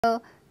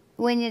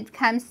when it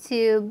comes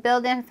to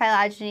built-in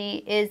phylogeny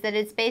is that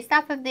it's based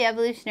off of the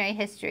evolutionary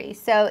history.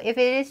 So if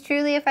it is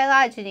truly a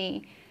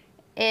phylogeny,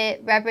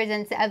 it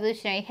represents the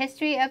evolutionary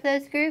history of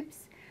those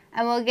groups.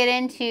 And we'll get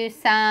into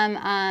some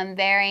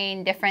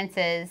varying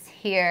differences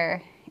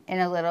here in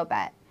a little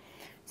bit.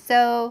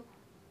 So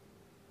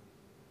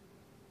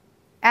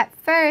at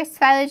first,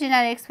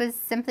 phylogenetics was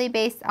simply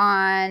based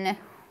on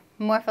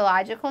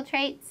morphological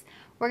traits.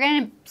 We're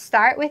going to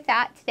start with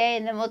that today,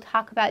 and then we'll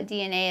talk about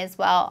DNA as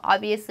well.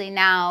 Obviously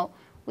now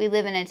we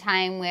live in a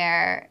time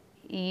where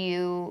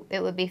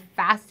it would be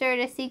faster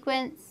to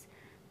sequence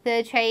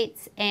the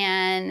traits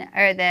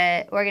or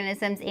the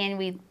organisms, and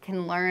we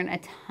can learn a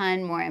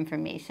ton more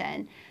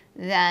information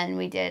than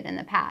we did in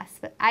the past.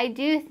 But I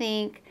do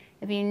think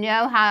if you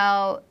know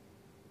how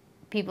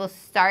people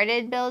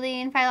started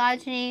building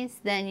phylogenies,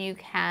 then you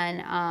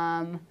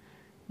can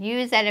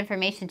use that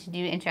information to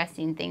do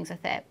interesting things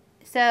with it.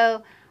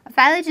 So a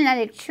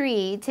phylogenetic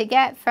tree, to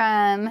get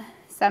from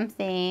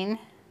something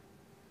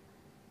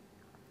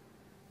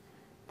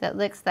that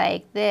looks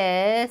like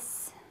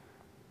this,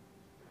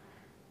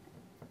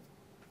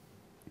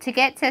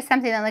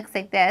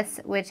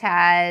 which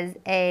has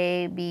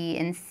A, B,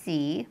 and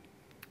C,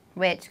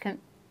 which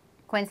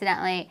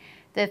coincidentally,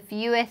 the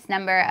fewest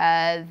number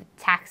of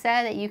taxa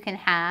that you can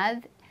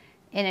have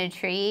in a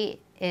tree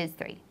is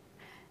 3.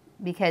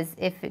 Because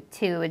if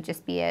 2 would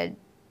just be a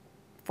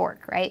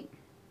fork, right?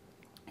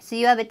 So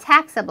you have a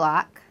taxa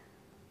block.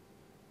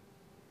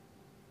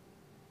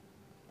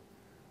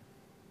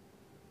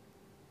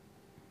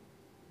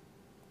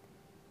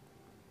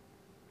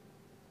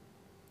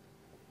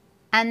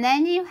 And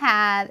then you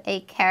have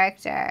a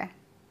character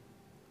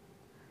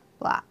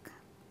block.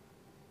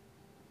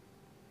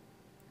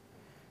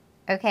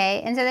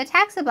 Okay, and so the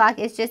taxa block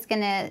is just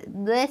going to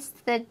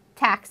list the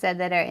taxa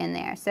that are in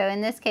there. So in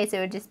this case, it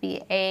would just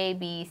be A,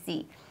 B,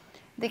 C.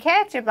 The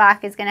character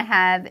block is going to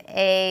have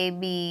A,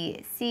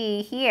 B,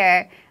 C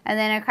here, and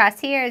then across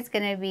here is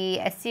going to be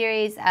a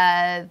series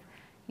of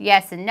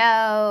yes and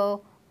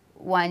no,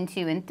 1,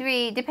 2, and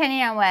 3,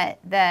 depending on what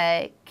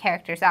the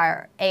characters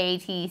are, A,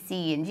 T,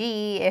 C, and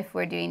G, if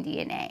we're doing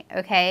DNA,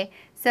 okay?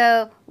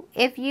 So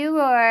if you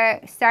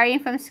were starting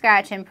from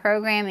scratch and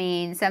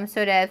programming some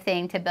sort of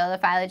thing to build a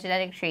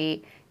phylogenetic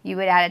tree, you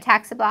would add a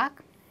taxa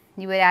block,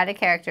 you would add a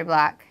character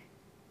block,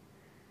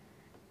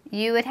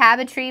 you would have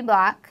a tree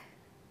block,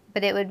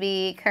 but it would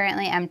be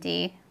currently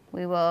empty.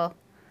 We will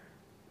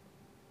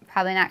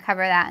probably not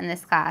cover that in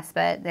this class,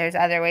 but there's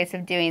other ways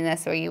of doing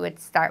this where you would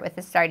start with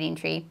a starting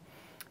tree.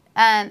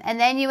 And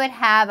then you would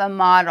have a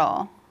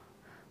model.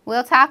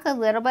 We'll talk a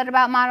little bit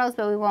about models,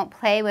 but we won't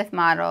play with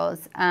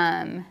models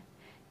in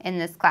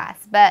this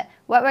class. But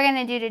what we're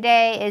going to do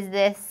today is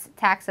this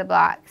taxa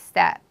block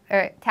step,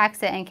 or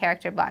taxa and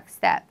character block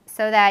step,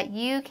 so that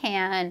you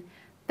can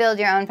build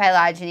your own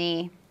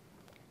phylogeny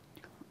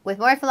with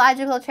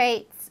morphological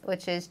traits,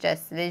 which is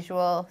just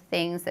visual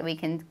things that we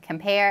can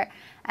compare,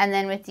 and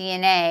then with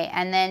DNA.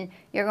 And then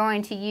you're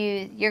going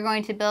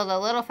to build a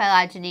little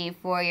phylogeny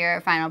for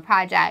your final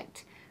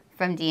project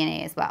from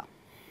DNA as well.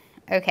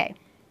 Okay.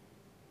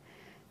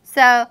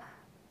 So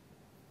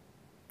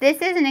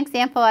this is an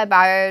example I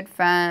borrowed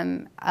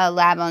from a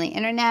lab on the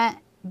internet,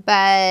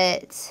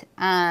 but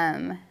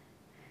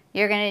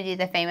you're going to do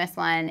the famous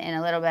one in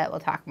a little bit. We'll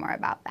talk more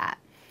about that.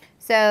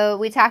 So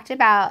we talked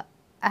about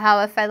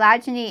how a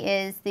phylogeny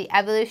is the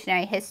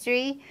evolutionary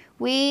history.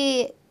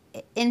 We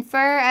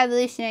infer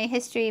evolutionary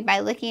history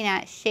by looking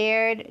at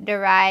shared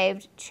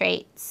derived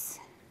traits.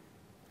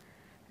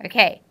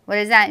 Okay, what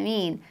does that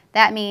mean?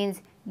 That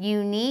means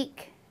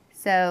unique,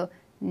 so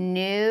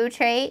new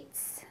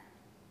traits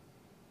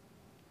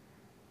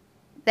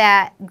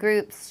that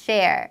groups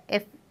share.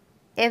 If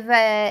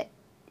an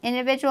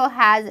individual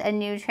has a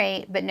new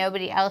trait but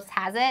nobody else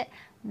has it,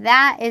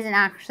 that isn't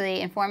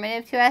actually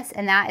informative to us,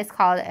 and that is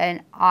called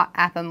an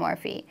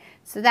apomorphy.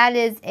 So that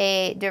is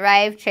a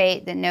derived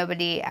trait that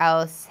nobody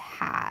else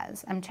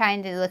has. I'm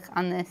trying to look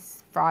on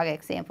this frog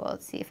example.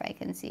 Let's see if I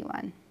can see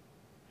one.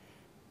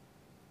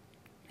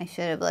 I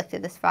should have looked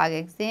at this frog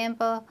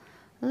example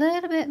a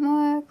little bit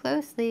more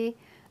closely.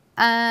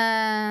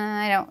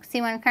 I don't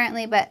see one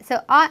currently, but so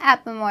all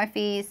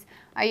apomorphies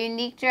are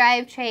unique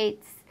derived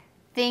traits.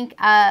 Think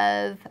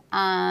of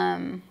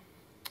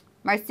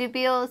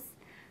marsupials.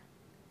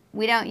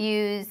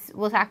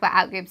 We'll talk about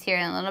outgroups here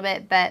in a little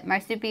bit, but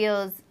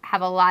marsupials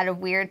have a lot of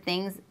weird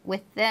things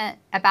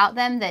about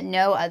them that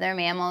no other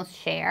mammals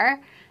share.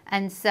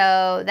 And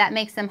so that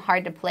makes them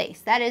hard to place.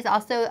 That is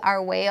also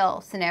our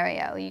whale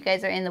scenario. You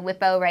guys are in the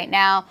WIPO right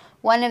now.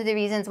 One of the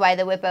reasons why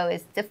the WIPO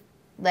is,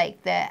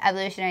 the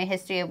evolutionary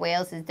history of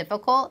whales is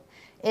difficult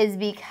is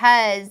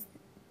because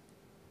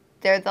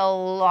they're the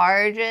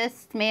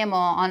largest mammal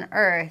on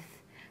Earth,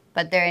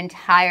 but they're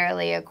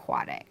entirely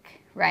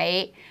aquatic,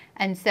 right?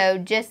 And so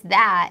just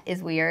that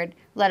is weird,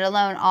 let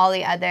alone all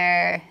the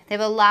other, they have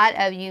a lot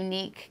of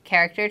unique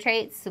character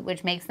traits,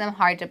 which makes them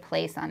hard to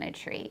place on a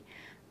tree.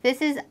 This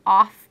is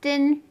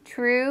often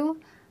true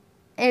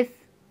if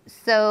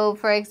So,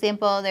 for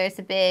example, there's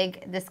a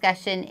big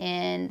discussion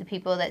in the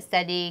people that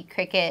study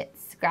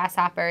crickets,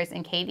 grasshoppers,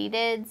 and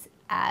katydids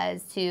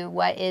as to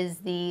what is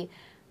the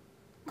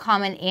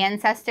common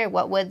ancestor,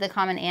 what would the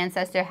common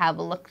ancestor have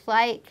looked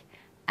like.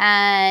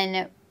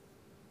 And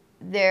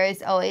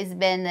there's always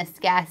been this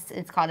guess,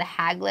 it's called a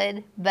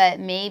haglid, but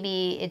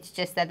maybe it's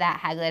just that that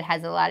haglid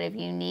has a lot of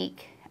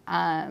unique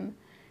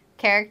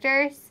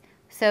characters.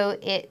 So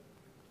it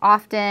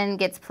often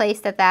gets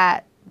placed at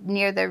that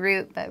near the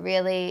root, but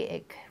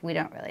really we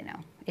don't really know.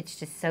 It's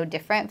just so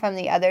different from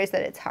the others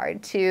that it's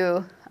hard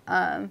to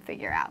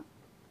figure out.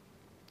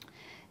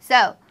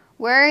 So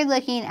we're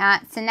looking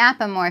at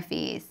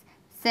synapomorphies.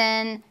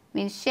 Syn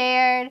means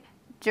shared,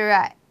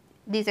 derived.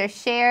 These are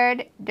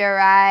shared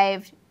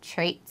derived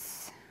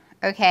traits,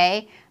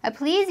 okay? A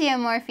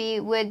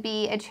plesiomorphy would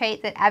be a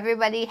trait that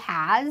everybody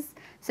has.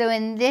 So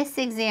in this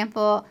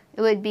example,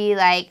 it would be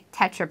like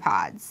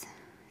tetrapods.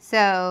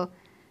 So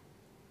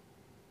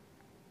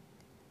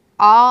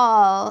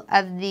all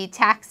of the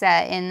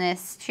taxa in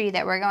this tree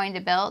that we're going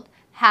to build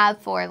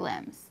have 4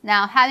 limbs.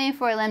 Now, having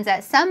 4 limbs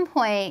at some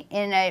point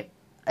in an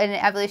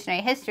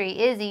evolutionary history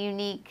is a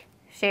unique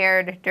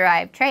shared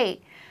derived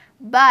trait,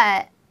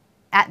 but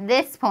at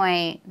this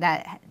point,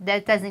 that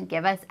doesn't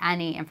give us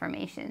any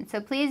information.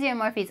 So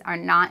plesiomorphies are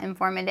not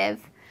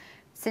informative.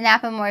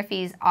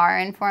 Synapomorphies are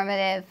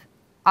informative.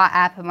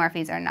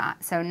 Apomorphies are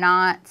not. So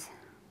not,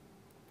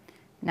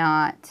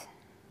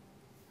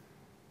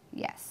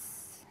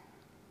 yes.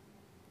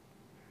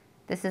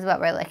 This is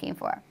what we're looking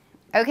for.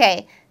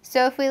 Okay,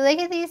 so if we look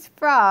at these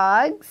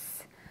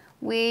frogs,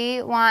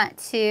 we want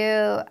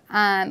to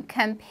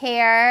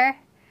compare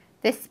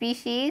the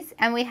species,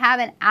 and we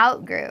have an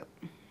outgroup.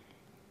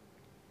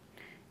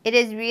 It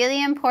is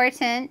really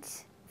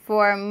important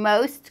for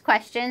most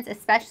questions,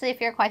 especially if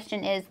your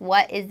question is,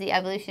 what is the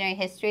evolutionary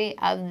history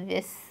of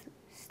this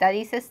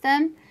study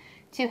system,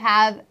 to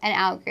have an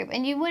outgroup.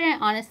 And you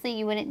wouldn't, honestly,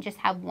 you wouldn't just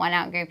have one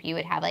outgroup, you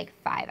would have like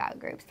 5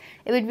 outgroups.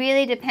 It would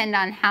really depend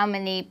on how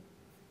many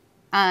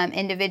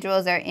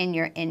individuals are in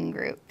your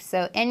in-group.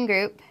 So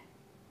in-group,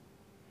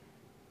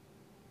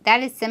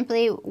 that is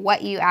simply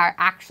what you are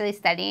actually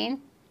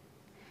studying.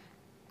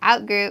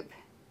 Outgroup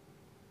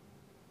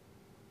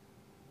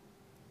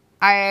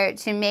are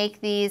to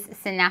make these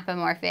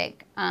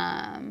synapomorphic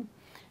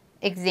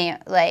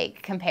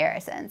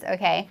comparisons,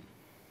 okay?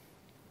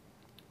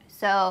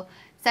 So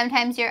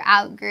sometimes your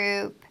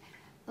outgroup,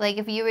 like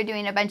if you were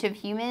doing a bunch of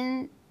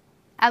human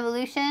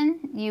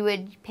evolution, you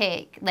would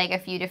pick like a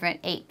few different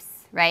apes,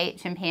 right?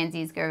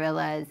 Chimpanzees,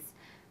 gorillas,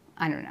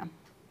 I don't know,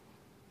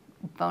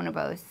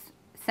 bonobos,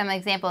 some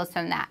examples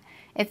from that.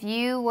 If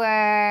you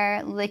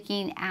were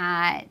looking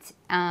at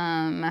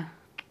a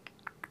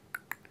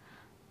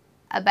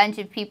bunch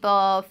of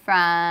people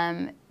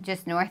from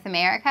just North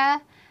America,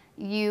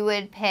 you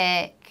would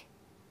pick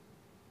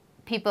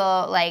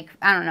people like,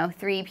 I don't know,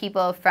 3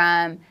 people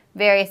from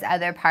various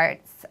other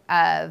parts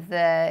of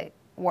the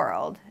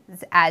world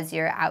as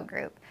your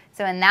outgroup.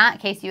 So in that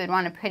case, you would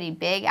want a pretty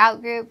big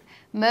outgroup.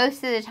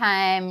 Most of the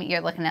time,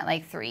 you're looking at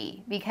like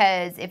 3,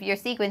 because if you're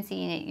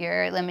sequencing it,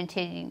 you're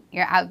limiting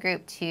your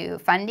outgroup to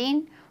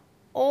funding,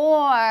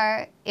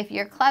 or if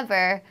you're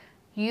clever,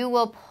 you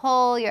will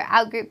pull your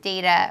outgroup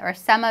data or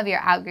some of your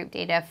outgroup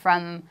data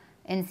from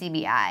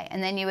NCBI,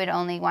 and then you would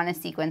only want to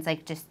sequence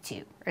like just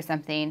 2 or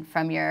something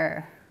from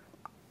your,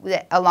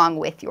 along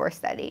with your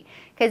study.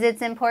 Because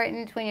it's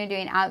important when you're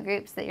doing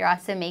outgroups that you're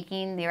also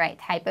making the right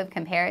type of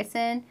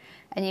comparison.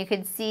 And you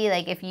could see,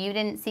 like, if you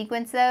didn't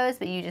sequence those,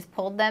 but you just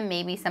pulled them,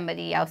 maybe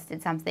somebody else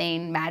did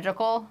something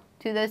magical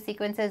to those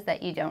sequences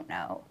that you don't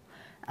know.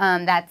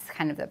 That's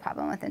kind of the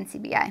problem with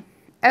NCBI.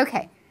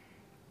 Okay.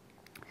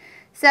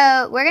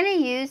 So we're going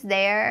to use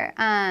their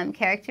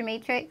character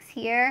matrix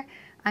here.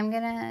 I'm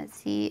going to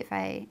see if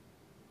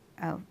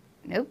oh,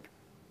 nope.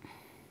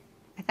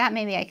 I thought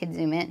maybe I could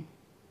zoom in.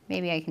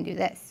 Maybe I can do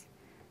this.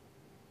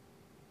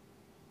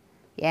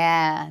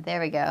 Yeah, there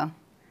we go.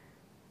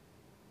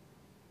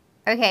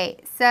 Okay,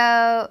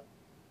 so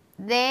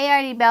they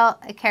already built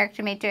a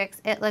character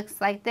matrix. It looks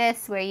like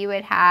this, where you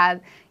would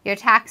have your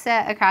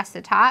taxa across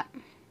the top.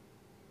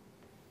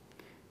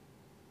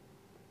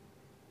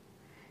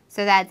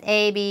 So that's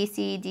A, B,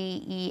 C,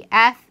 D, E,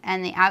 F,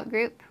 and the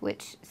outgroup,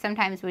 which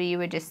sometimes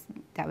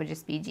that would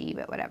just be G,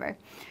 but whatever.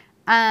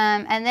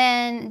 And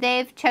then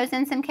they've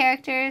chosen some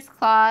characters: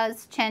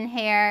 claws, chin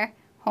hair,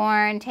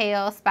 horn,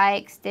 tail,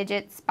 spikes,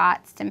 digits,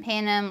 spots,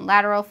 tympanum,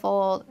 lateral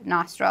fold,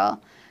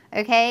 nostril.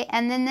 Okay,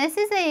 and then this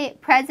is a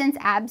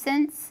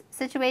presence-absence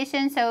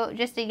situation, so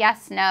just a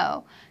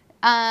yes-no.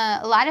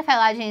 A lot of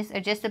phylogenies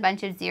are just a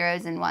bunch of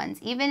 0s and 1s.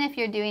 Even if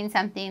you're doing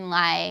something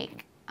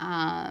like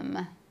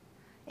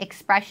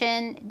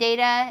expression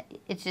data,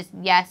 it's just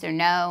yes or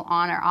no,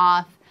 on or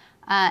off.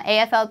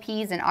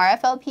 AFLPs and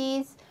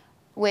RFLPs,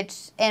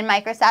 which in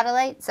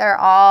microsatellites are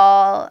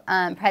all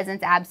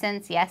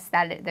presence-absence. Yes,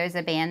 there's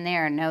a band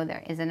there, or no,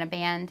 there isn't a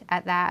band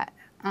at that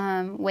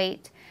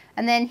weight.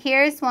 And then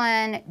here's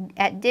one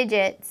at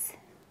digits.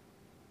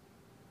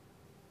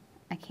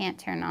 I can't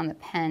turn on the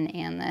pen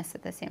and this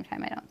at the same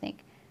time, I don't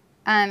think.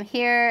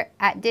 Here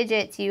at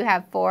digits, you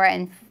have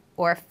 4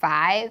 or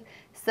 5.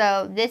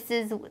 So this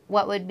is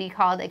what would be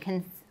called a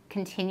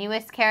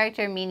continuous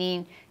character,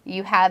 meaning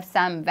you have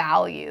some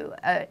value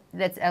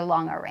that's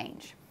along a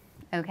range.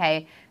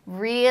 Okay,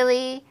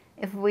 really,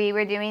 if we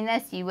were doing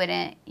this, you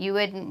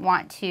wouldn't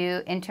want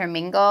to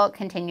intermingle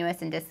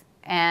continuous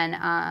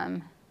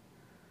and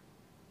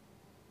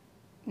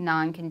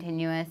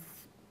non-continuous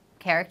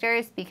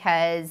characters,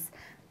 because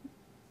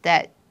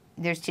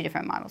there's 2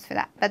 different models for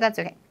that, but that's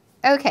okay.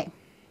 Okay,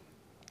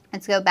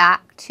 let's go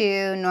back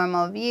to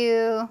normal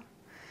view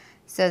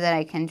so that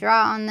I can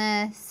draw on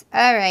this.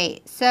 All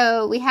right,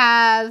 so we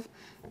have,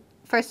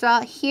 first of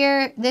all,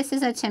 here, this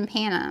is a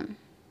tympanum.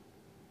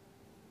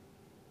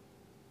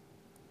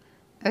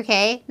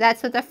 Okay,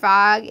 that's what the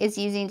frog is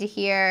using to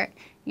hear,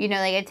 you know,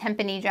 like a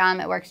timpani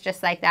drum. It works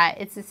just like that.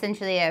 It's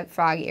essentially a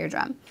frog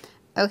eardrum.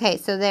 Okay,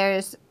 so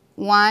there's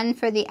 1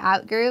 for the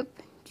out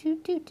group,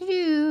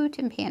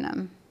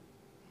 tympanum.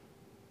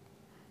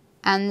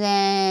 And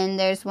then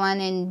there's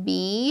 1 in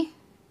B.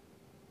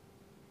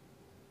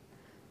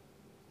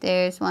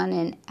 There's 1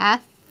 in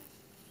F.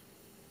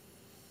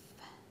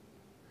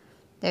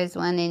 There's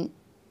 1 in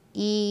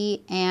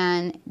E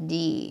and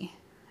D.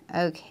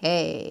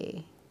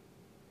 Okay.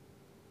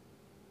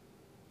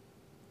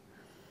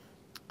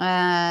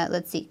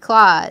 Let's see,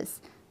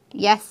 clause.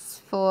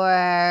 Yes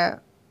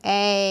for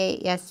A,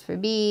 yes for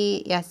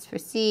B, yes for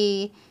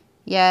C,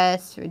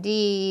 yes for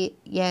D,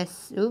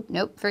 yes,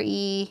 nope, for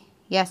E,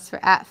 yes for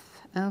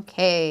F.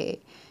 Okay.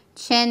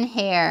 Chin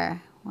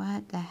hair.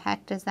 What the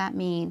heck does that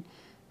mean?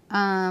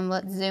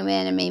 Let's zoom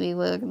in and maybe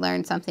we'll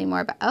learn something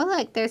more about, oh,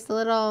 look, there's the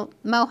little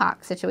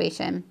mohawk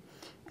situation.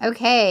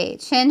 Okay,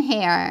 chin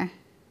hair.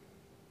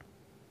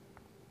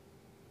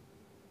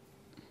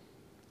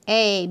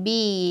 A,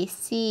 B,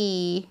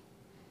 C,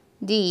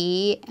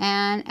 D,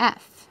 and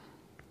F.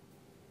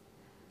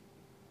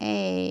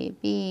 A,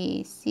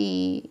 B,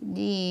 C,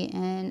 D,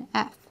 and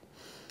F.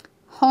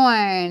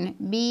 Horn,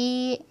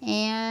 B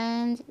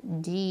and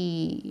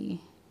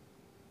D.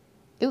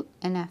 Ooh,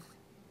 and F.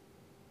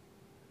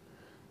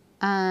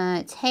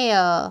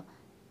 Tail,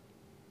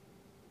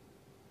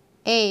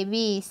 A,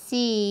 B,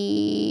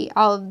 C,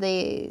 all of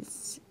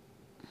these.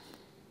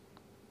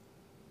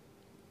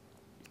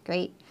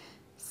 Great.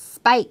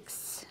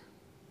 Spikes.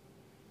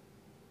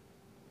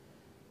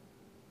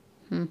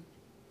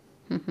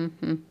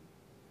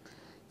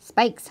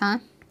 Spikes, huh?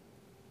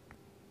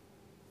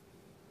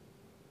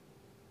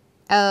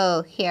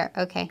 Oh, here,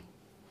 okay.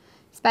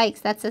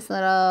 Spikes, that's this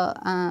little,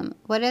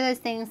 what are those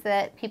things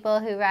that people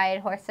who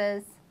ride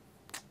horses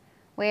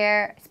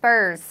wear?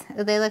 Spurs.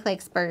 They look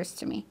like spurs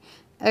to me.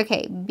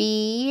 Okay,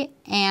 B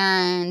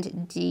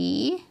and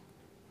D.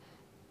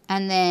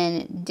 And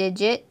then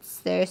digits,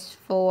 there's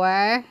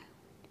 4.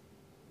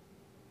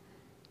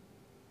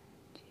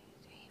 2,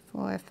 3,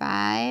 4,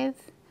 5.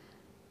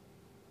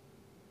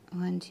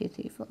 1, 2,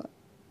 3, 4.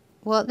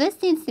 Well,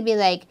 this needs to be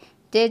like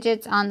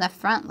digits on the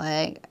front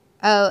leg.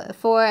 Oh,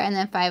 4 and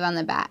then 5 on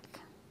the back.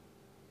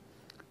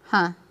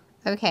 Huh.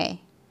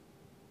 Okay.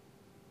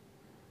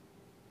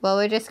 Well,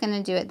 we're just going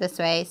to do it this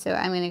way. So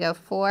I'm going to go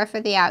 4 for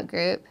the out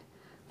group,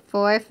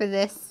 4 for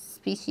this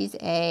species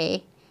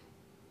A,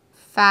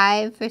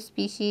 5 for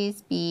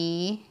species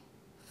B,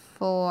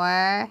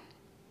 4,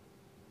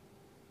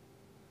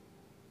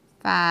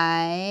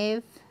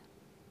 5,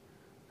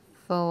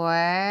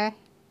 4,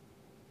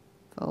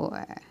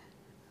 4.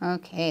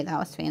 Okay, that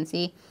was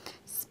fancy.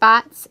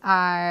 Spots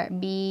are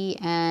B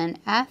and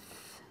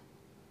F.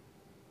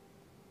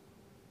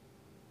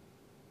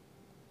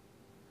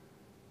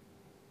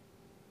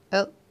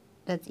 Oh,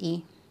 that's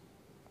E.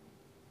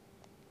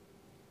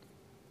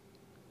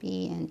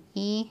 B and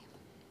E.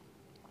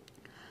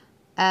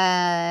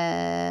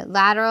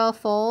 Lateral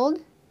fold.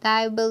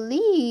 I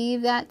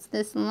believe that's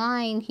this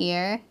line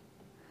here.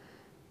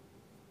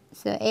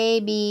 So A,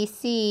 B,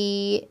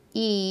 C,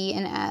 E,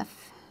 and F.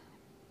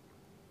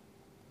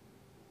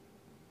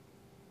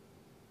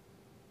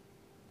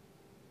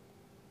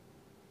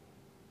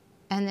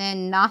 And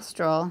then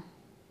nostril.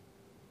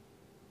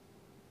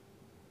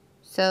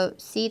 So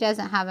C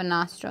doesn't have a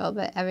nostril,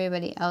 but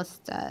everybody else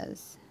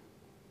does.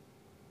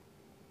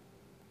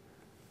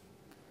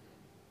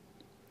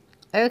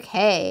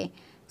 Okay,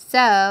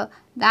 so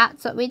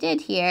that's what we did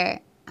here.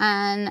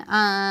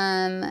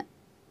 And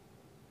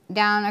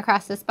down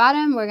across this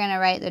bottom, we're going to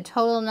write the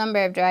total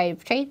number of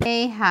derived traits.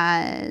 A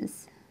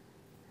has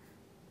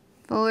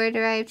 4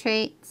 derived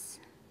traits.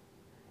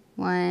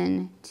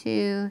 1,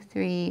 2,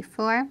 3,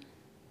 4.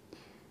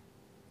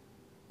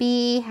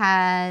 B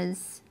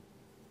has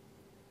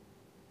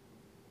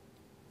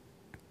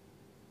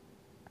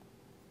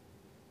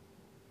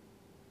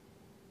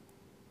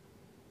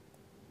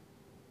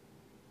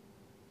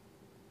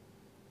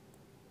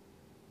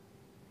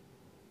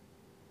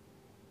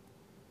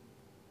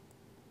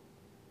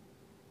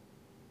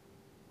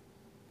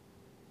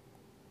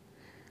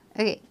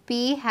okay,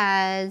 B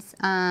has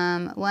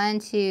 1,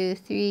 2,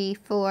 3,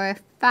 4,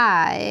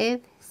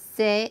 5,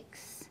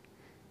 6,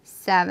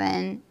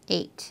 7,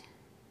 8.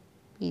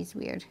 B's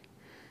weird.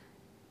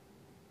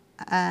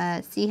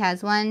 C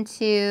has 1,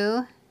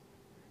 2,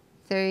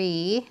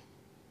 3,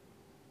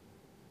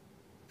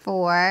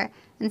 4.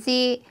 And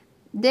see,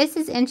 this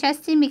is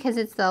interesting because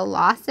it's the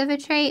loss of a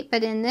trait,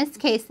 but in this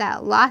case,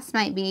 that loss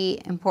might be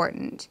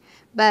important.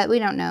 But we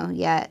don't know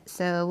yet,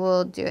 so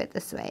we'll do it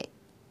this way.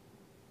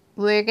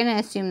 We're going to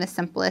assume the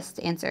simplest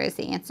answer is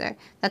the answer.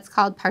 That's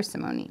called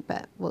parsimony,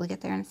 but we'll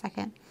get there in a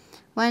second.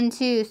 1,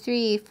 2,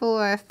 3,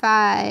 4,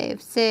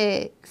 5,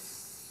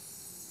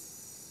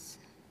 6.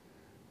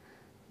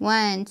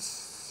 1,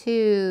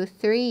 2,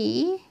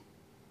 3.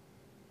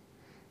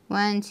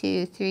 1,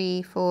 2,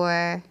 3,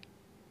 4,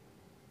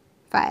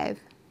 5.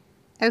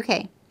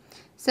 Okay,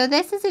 so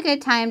this is a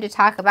good time to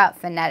talk about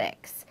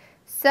phonetics.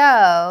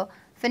 So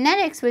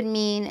phonetics would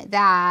mean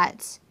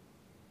that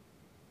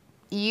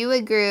you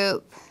would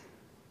group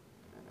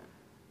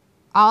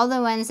all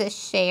the ones that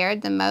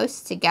shared the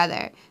most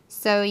together.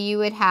 So you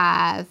would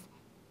have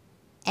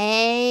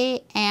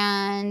A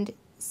and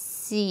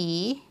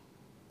C,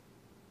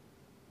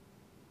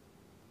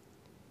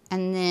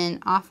 and then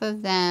off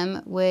of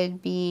them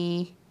would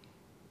be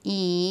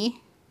E,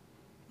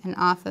 and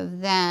off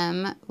of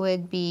them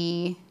would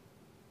be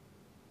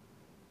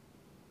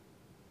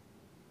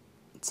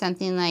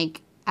something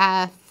like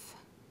F.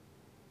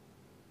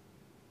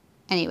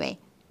 Anyway,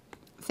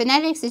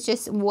 phonetics is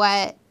just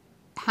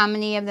how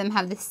many of them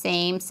have the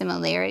same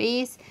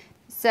similarities.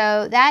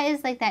 So that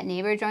is like that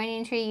neighbor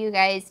joining tree you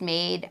guys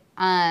made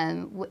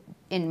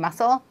in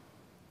muscle.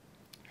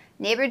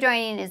 Neighbor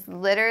joining is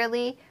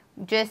literally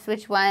just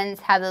which ones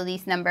have the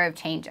least number of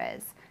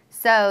changes.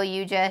 So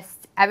you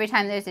just, every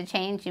time there's a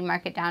change, you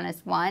mark it down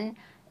as 1.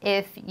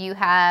 If you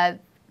have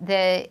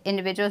the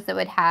individuals that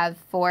would have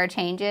 4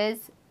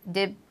 changes,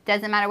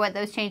 doesn't matter what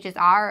those changes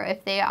are, or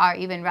if they are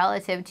even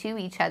relative to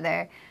each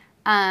other,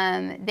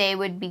 they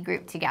would be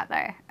grouped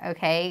together,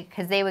 okay?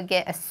 Because they would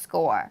get a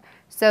score.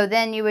 So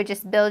then you would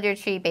just build your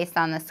tree based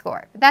on the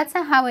score. But that's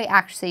not how we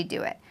actually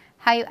do it.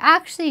 How you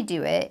actually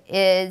do it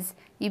is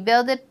you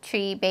build a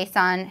tree based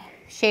on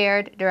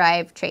shared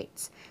derived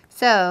traits.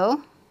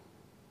 So,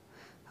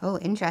 oh,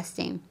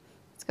 interesting.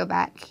 Let's go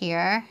back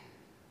here.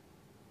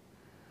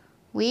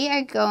 We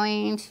are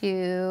going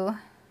to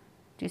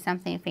do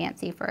something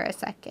fancy for a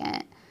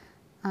second.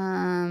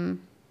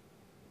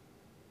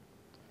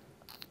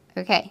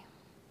 Okay.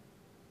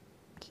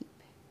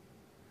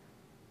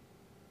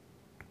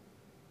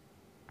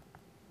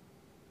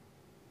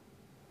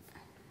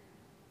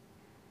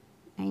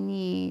 I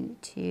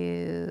need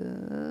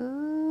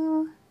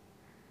to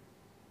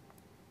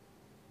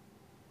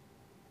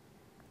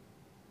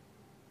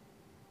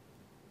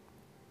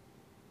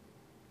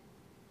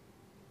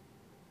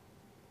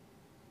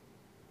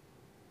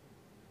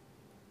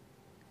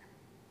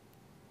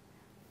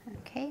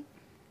okay.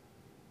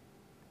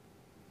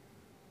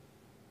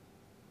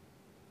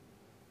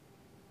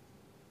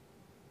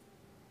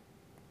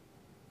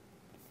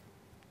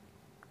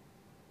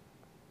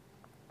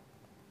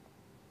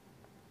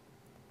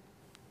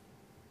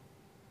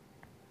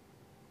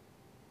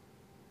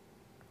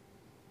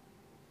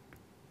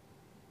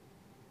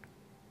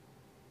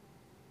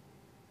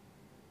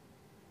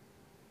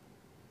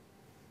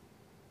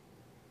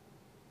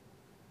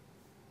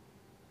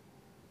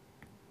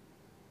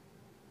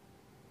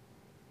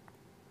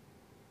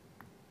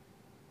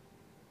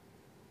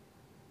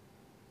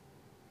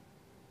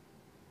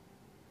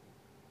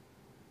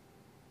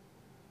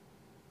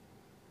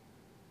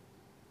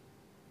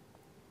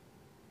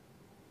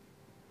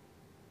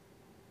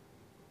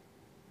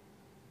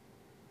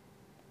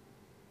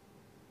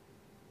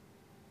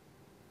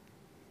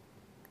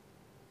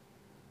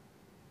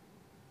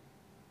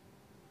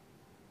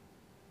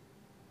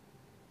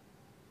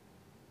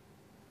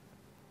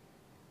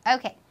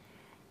 Okay,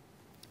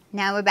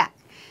 now we're back.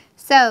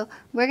 So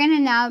we're going to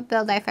now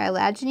build our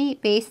phylogeny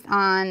based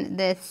on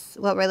this,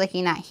 what we're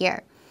looking at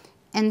here.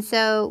 And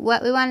so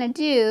what we want to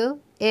do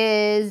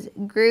is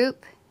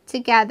group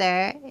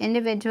together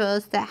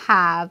individuals that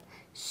have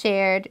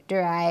shared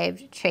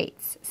derived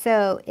traits.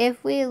 So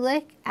if we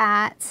look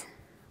at,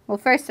 well,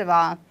 first of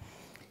all,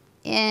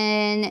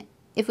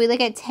 if we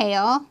look at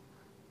tail,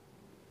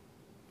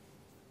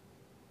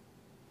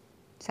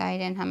 sorry, I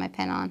didn't have my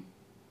pen on.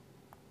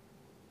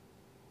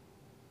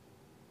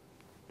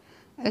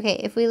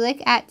 Okay, if we look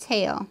at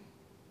tail,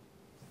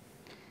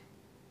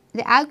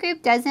 the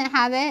outgroup doesn't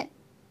have it,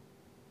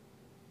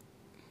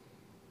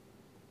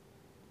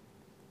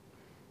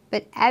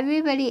 but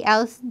everybody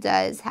else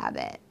does have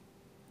it.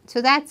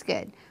 So that's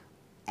good.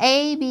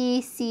 A,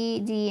 B, C,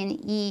 D, and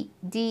E,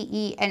 D,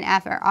 E, and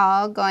F are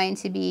all going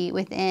to be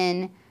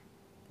within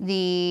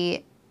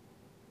the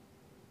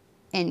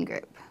in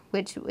group,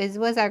 which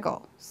was our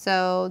goal.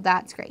 So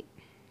that's great.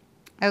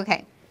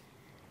 Okay.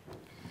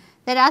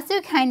 That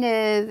also kind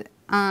of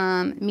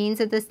means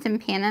that this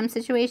tympanum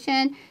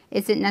situation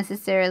isn't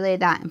necessarily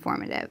that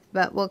informative,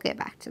 but we'll get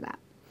back to that.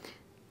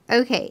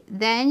 Okay,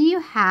 then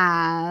you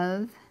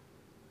have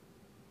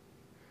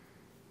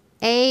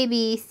A,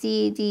 B,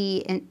 C,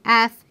 D, and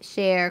F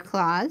share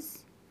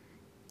claws.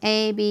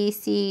 A, B,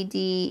 C,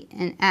 D,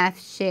 and F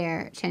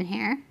share chin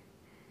hair.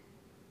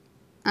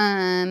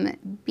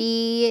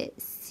 B,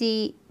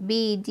 C,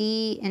 B,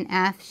 D, and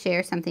F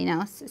share something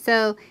else.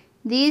 So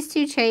these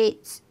two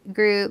traits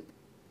group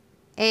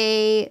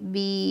A,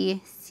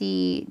 B,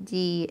 C,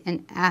 D,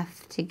 and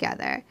F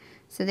together.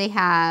 So they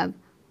have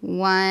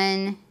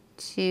 1,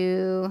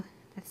 2,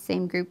 the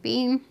same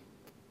grouping.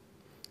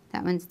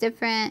 That one's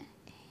different.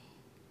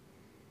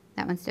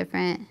 That one's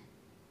different.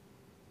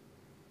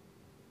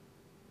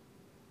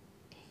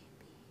 A,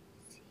 B,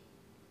 C,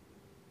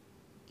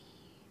 E.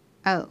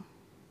 Oh.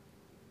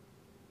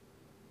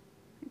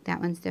 That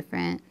one's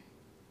different.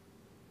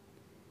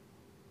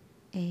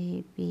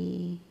 A,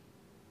 B.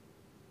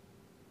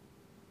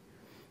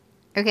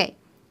 Okay,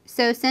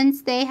 so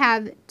since they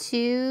have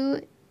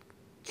two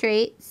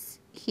traits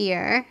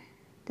here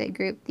that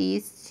group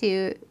these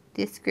two,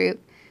 this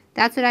group,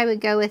 that's what I would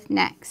go with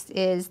next,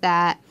 is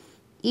that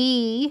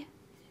E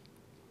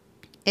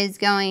is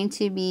going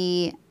to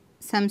be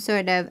some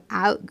sort of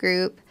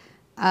outgroup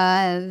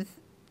of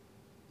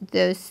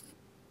those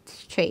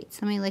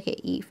traits. Let me look at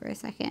E for a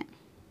second.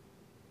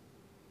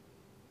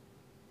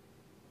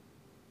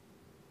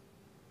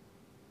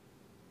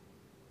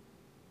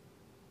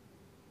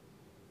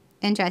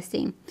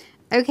 Interesting.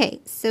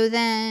 Okay, so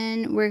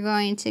then we're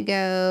going to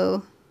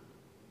go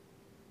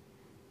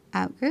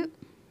outgroup.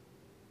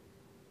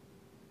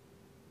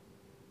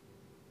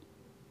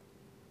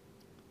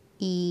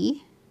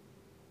 E.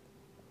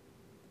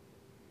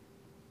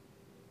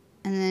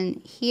 And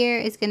then here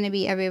is going to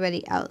be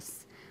everybody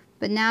else.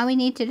 But now we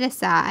need to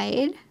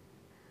decide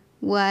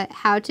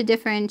how to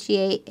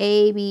differentiate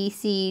A, B,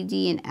 C,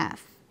 D, and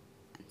F.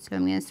 So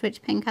I'm going to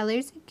switch pen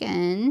colors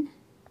again.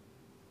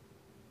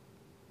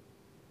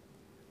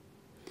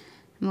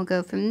 And we'll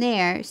go from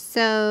there.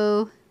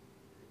 So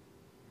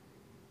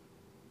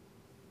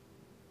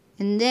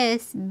in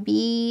this,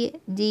 B,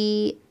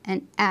 D,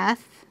 and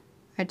F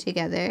are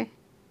together.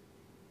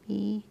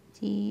 B,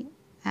 D,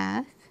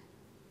 F.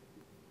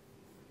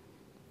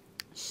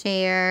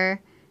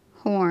 Share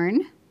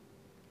horn.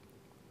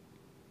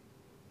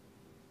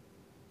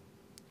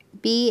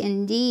 B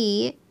and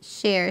D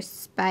share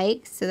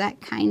spikes, so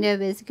that kind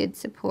of is good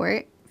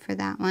support for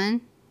that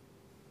one.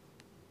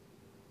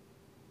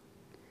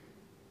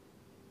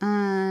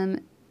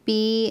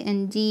 B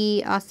and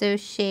D also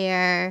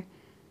share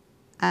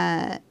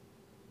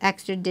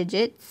extra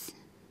digits.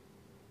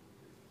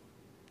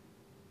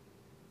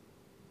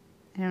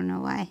 I don't know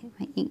why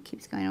my ink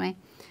keeps going away.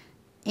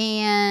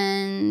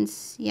 And,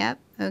 yep,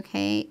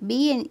 okay.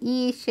 B and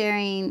E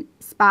sharing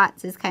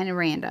spots is kind of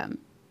random.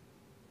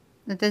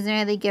 That doesn't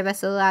really give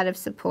us a lot of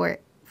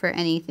support for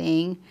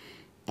anything.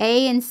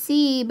 A and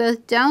C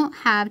both don't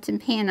have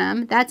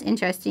tympanum. That's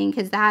interesting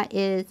because that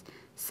is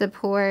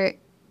support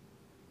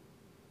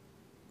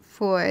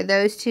for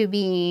those two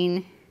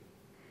being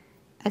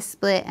a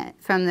split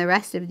from the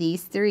rest of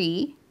these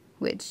three,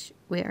 which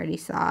we already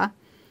saw.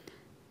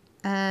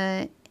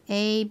 A,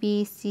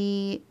 B,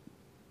 C,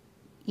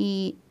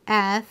 E,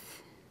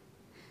 F.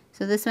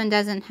 So this one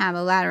doesn't have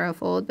a lateral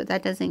fold, but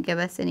that doesn't give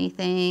us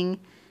anything.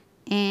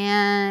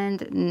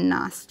 And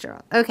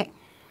nostril. Okay,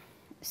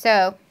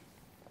 so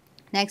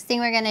next thing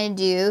we're going to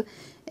do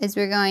is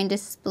we're going to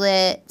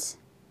split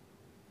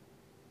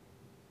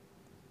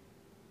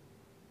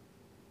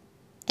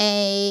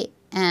A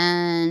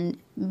and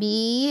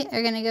B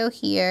are going to go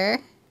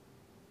here.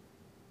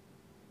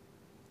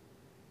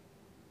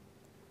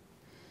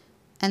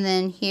 And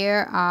then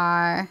here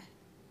are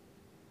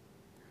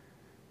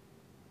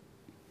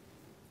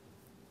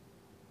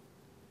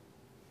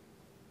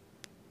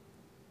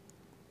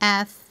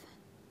F.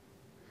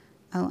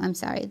 Oh, I'm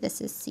sorry,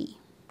 this is C.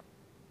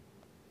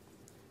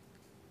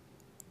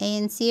 A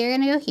and C are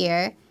going to go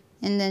here.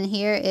 And then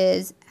here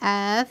is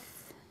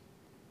F,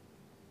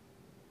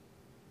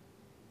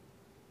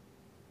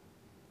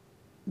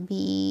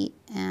 B,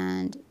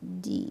 and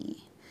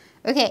D.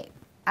 Okay,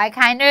 I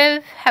kind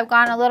of have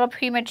gone a little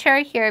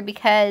premature here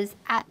because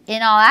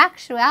in all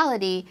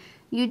actuality,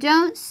 you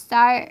don't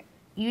split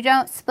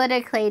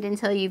a clade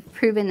until you've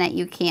proven that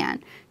you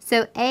can.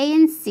 So A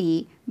and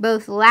C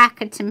both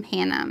lack a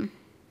tympanum,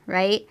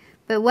 right?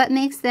 But what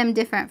makes them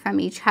different from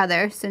each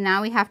other? So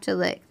now we have to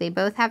look. They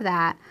both have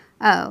that.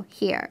 Oh,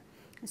 here.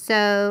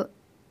 So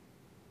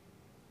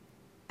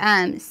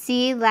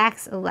C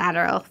lacks a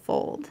lateral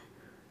fold.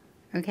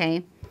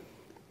 Okay.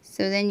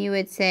 So then you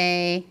would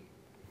say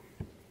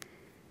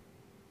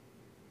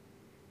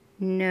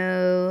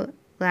no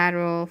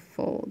lateral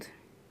fold,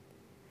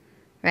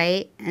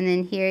 right? And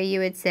then here you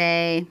would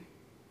say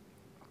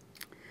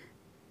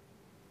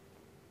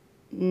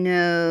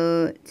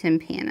no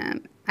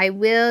tympanum. I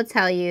will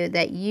tell you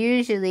that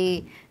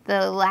usually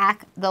the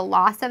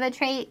loss of a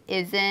trait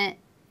isn't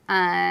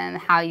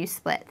how you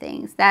split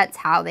things. That's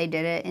how they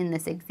did it in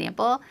this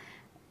example.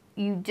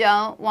 You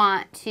don't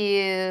want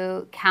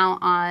to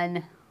count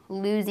on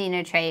losing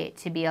a trait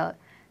to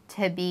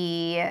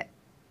be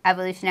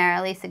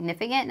evolutionarily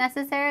significant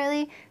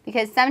necessarily,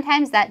 because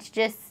sometimes that's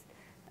just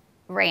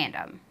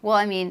random. Well,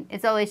 I mean,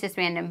 it's always just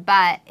random,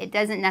 but it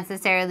doesn't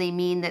necessarily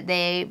mean that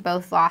they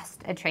both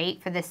lost a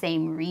trait for the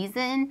same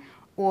reason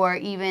or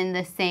even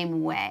the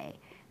same way.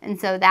 And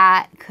so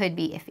that could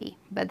be iffy,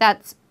 but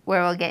that's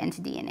where we'll get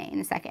into DNA in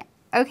a second.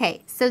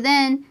 Okay, so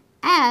then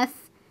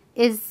F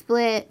is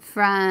split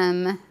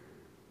from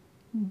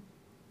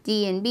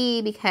D and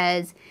B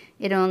because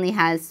it only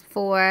has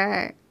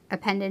 4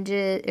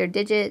 appendages or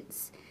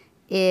digits.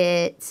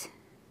 It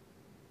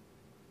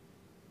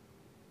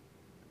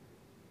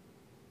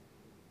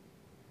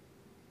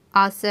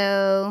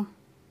also,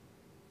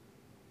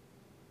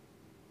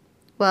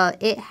 well,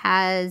 it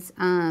has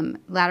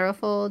lateral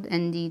fold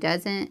and D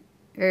doesn't,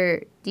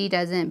 or D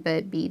doesn't,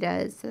 but B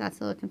does, so that's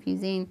a little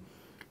confusing.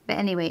 But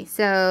anyway,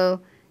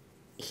 so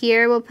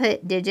here we'll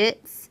put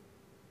digits.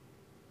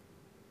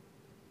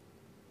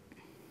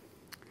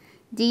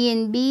 D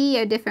and B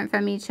are different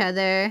from each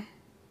other.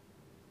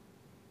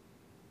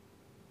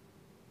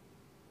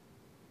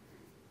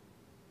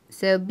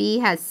 So B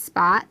has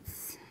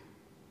spots.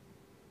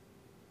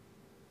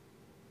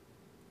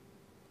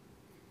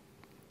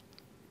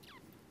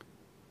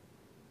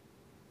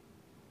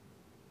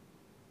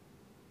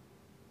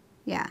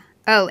 Yeah.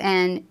 Oh,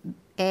 and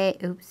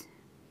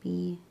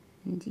B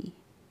and D.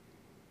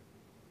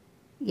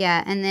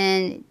 Yeah, and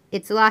then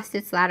it's lost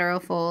its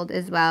lateral fold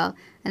as well.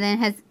 And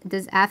then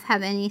does F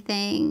have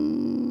anything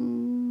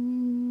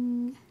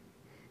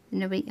that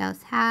nobody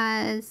else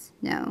has?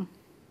 No.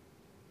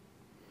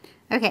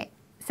 Okay,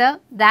 so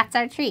that's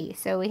our tree.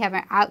 So we have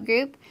our out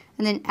group,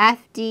 and then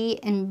F,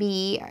 D, and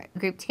B are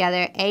grouped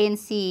together, A and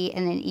C,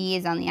 and then E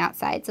is on the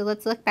outside. So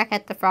let's look back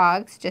at the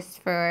frogs just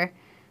for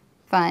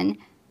fun.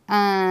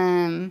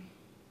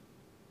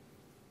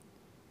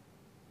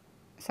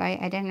 Sorry,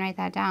 I didn't write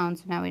that down,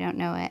 so now we don't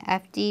know it.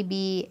 F, D,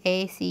 B,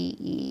 A, C,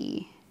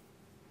 E.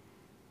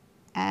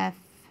 F,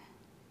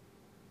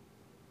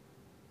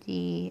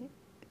 D,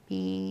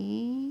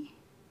 B.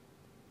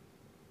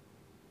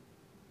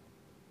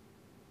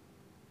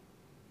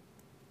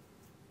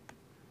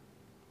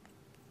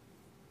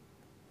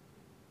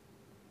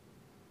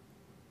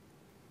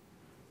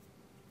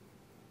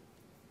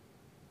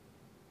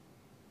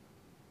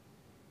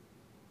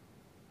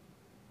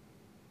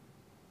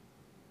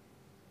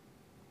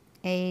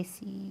 A,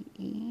 C,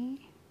 E.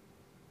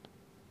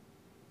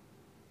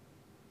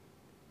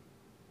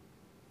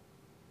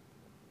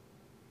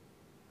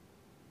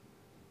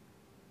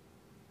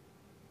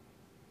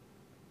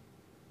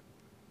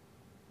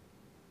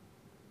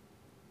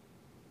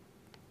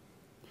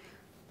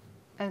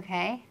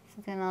 Okay, so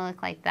it's going to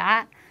look like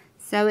that.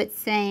 So it's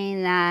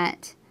saying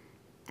that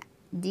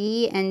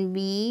D and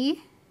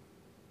B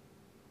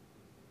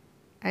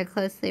are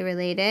closely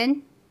related.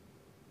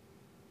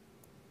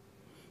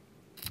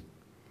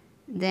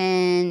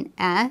 Then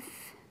F,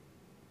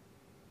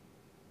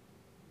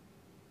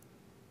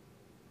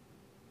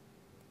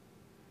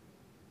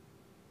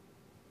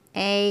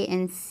 A,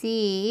 and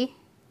C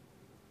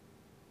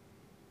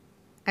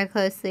are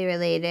closely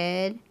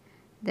related.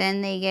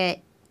 Then they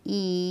get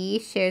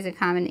E, shares a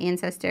common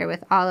ancestor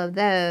with all of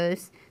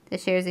those, that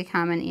shares a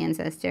common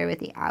ancestor with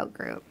the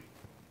outgroup.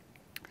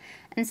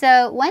 And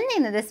so one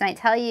thing that this might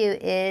tell you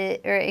is,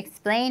 or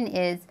explain,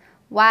 is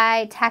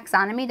why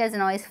taxonomy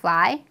doesn't always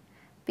fly.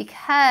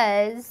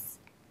 Because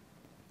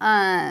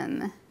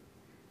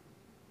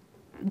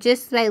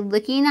just by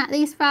looking at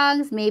these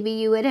frogs, maybe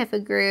you would have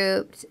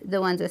grouped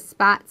the ones with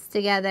spots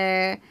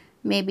together.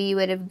 Maybe you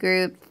would have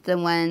grouped the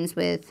ones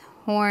with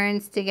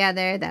horns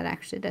together. That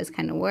actually does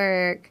kind of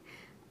work.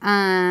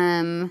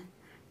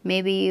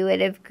 Maybe you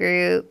would have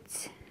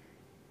grouped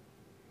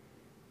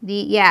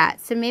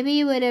so maybe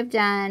you would have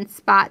done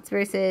spots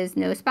versus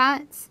no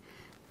spots,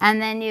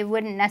 and then you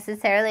wouldn't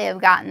necessarily have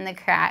gotten the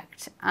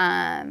correct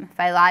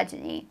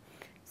phylogeny.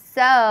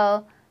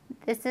 So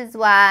this is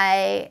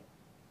why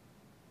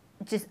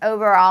just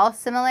overall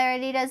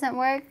similarity doesn't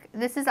work.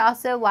 This is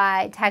also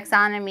why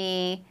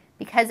taxonomy,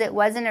 because it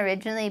wasn't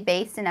originally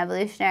based in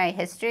evolutionary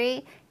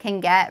history, can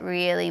get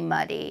really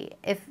muddy.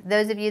 If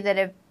those of you that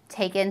have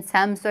taken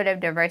some sort of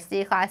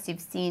diversity class,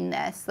 you've seen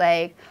this.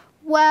 Like,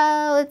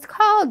 well, it's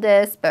called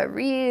this, but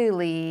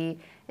really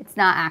it's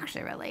not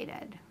actually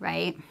related,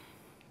 right?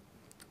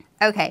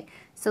 Okay,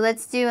 so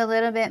let's do a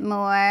little bit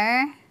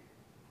more.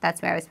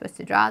 That's where I was supposed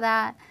to draw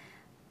that.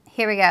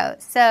 Here we go.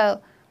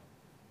 So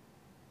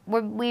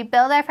we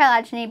build our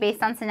phylogeny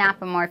based on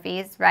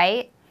synapomorphies,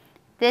 right?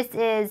 This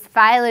is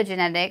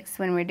phylogenetics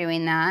when we're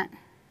doing that,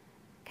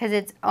 because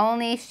it's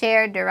only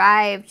shared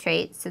derived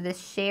traits, so this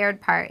shared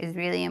part is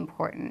really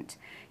important.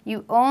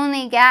 You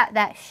only get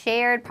that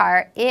shared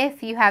part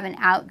if you have an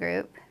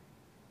outgroup.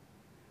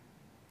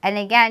 And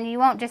again, you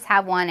won't just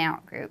have one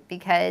outgroup,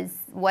 because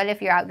what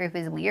if your outgroup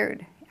is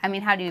weird? I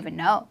mean, how do you even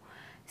know?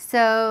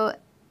 So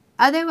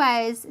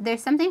otherwise,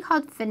 there's something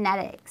called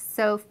phonetics.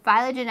 So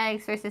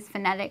phylogenetics versus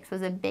phonetics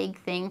was a big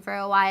thing for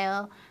a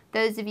while.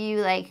 Those of you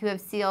like who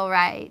have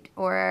Seal-Right,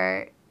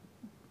 or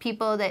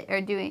people that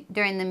are doing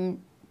during the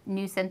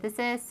new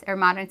synthesis or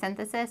modern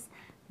synthesis,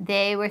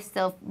 they were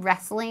still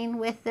wrestling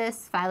with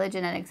this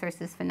phylogenetics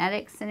versus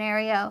phonetics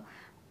scenario.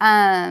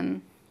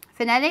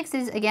 Phonetics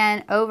is,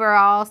 again,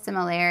 overall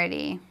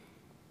similarity.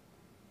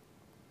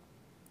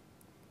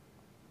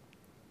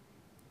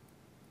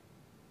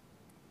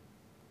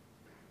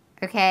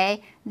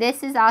 Okay,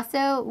 this is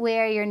also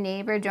where your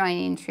neighbor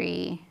joining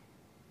tree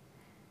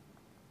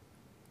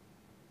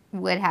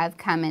would have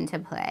come into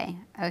play,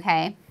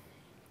 okay?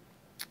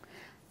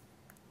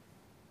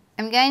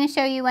 I'm going to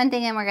show you one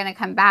thing and we're going to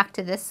come back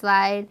to this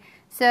slide.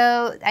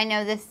 So I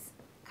know this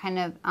kind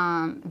of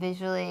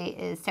visually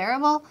is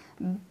terrible,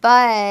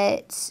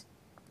 but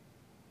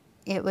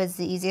it was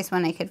the easiest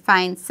one I could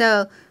find.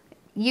 So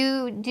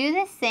you do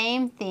the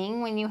same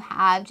thing when you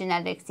have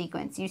genetic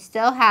sequence. You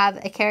still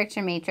have a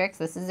character matrix.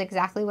 This is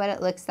exactly what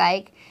it looks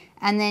like.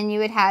 And then you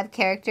would have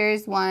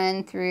characters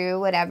 1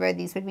 through whatever.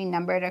 These would be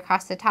numbered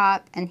across the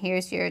top. And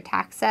here's your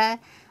taxa.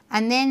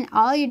 And then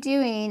all you're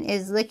doing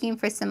is looking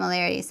for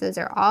similarities. Those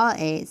are all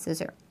A's.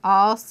 Those are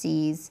all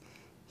C's.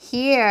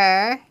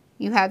 Here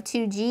you have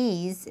 2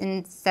 G's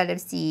instead of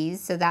C's.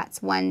 So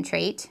that's one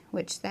trait,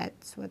 which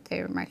that's what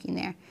they were marking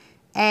there.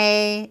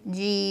 A,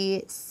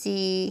 G,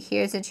 C,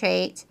 here's a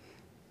trait,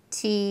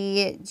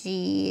 T,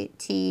 G,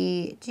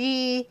 T,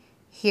 G,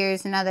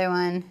 here's another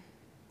one,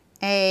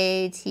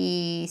 A,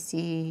 T,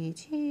 C,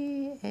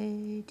 G,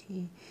 A,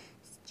 T,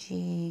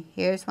 G,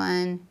 here's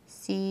one,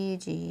 C,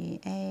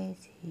 G, A,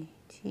 T,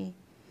 G.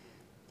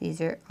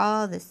 These are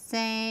all the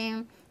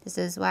same. This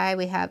is why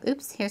we have,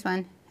 oops, here's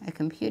one, a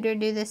computer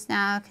do this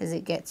now because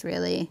it gets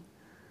really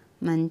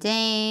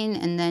mundane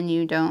and then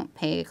you don't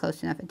pay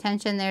close enough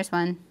attention. There's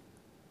one.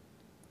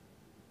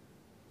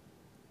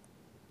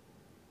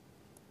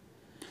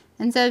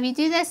 And so if you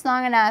do this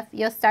long enough,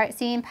 you'll start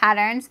seeing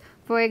patterns.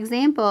 For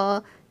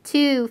example,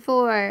 2,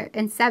 4,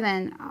 and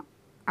 7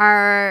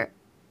 are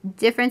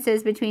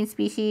differences between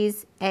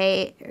species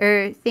A,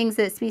 or things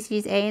that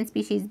species A and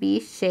species B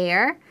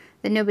share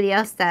that nobody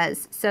else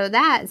does. So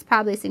that is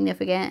probably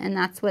significant, and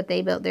that's what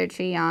they built their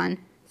tree on.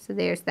 So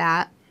there's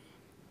that.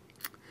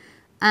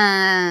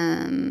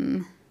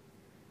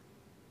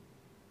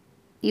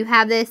 You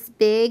have this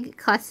big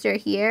cluster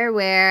here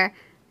where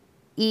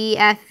E,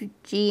 F,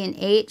 G, and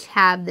H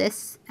have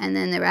this, and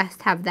then the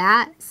rest have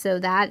that. So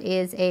that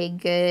is a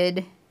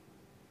good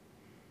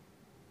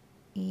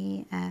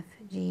E, F,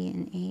 G,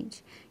 and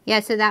H. Yeah,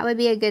 so that would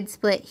be a good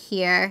split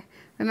here.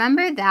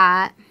 Remember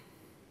that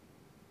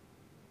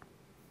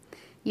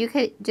you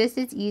could just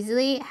as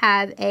easily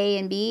have A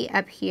and B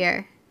up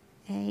here.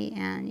 A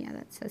and, yeah,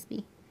 that says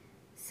B.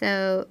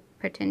 So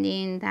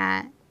pretending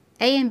that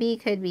A and B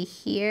could be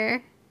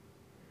here.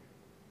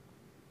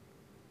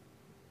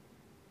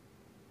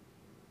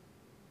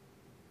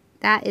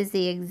 That is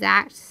the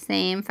exact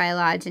same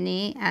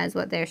phylogeny as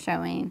what they're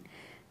showing.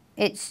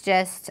 It's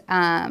just,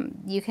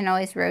 you can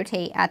always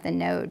rotate at the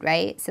node,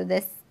 right? So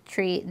this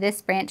tree,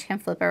 this branch can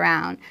flip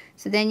around.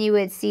 So then you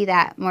would see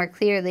that more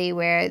clearly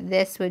where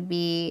this would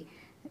be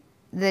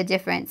the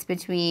difference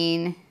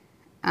between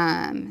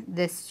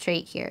this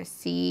trait here.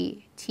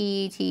 C,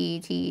 T, T,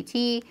 T,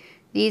 T.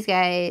 These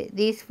guys,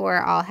 these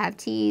 4 all have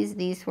T's.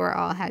 These 4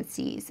 all have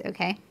C's,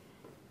 okay?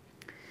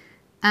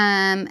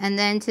 And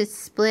then to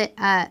split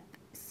up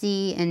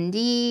C and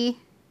D,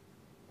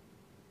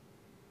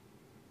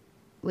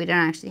 we don't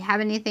actually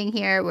have anything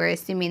here. We're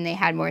assuming they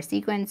had more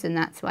sequence, and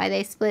that's why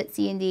they split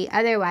C and D.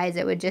 Otherwise,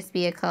 it would just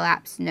be a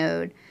collapsed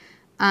node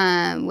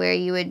where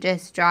you would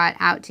just draw it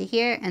out to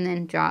here and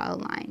then draw a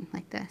line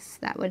like this.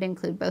 That would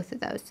include both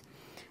of those.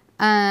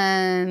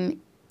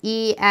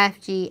 E, F,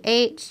 G,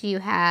 H, you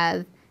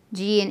have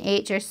G and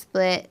H are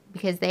split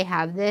because they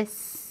have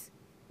this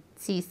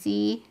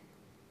CC.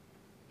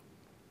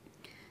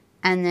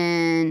 And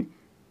then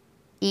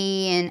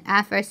E and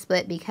F are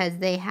split because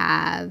they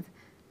have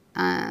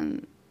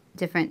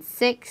different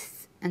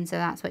 6, and so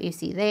that's what you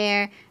see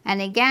there.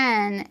 And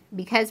again,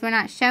 because we're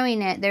not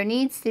showing it, there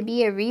needs to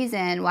be a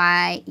reason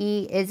why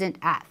E isn't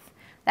F.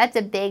 That's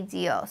a big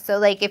deal. So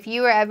like if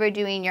you were ever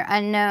doing your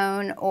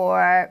unknown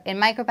or in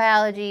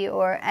microbiology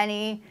or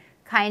any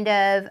kind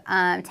of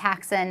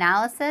taxa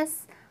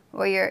analysis,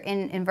 or you're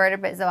in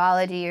invertebrate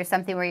zoology or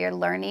something where you're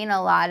learning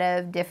a lot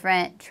of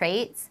different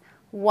traits,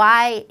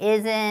 why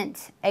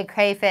isn't a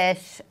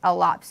crayfish a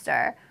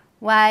lobster?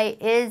 Why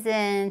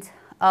isn't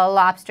a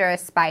lobster a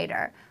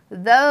spider?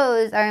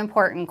 Those are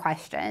important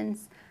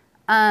questions.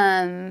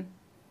 Why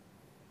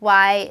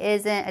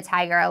isn't a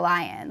tiger a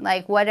lion?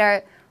 Like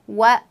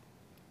what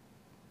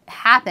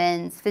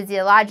happens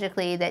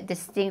physiologically that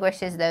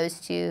distinguishes those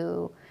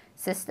two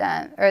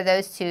systems, or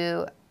those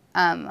two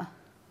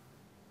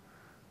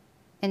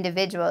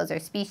individuals or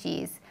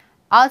species?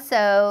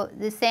 Also,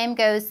 the same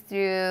goes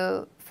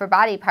through for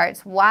body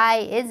parts. Why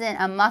isn't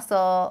a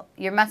muscle,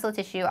 your muscle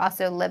tissue,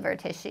 also liver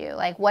tissue?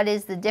 Like, what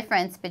is the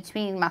difference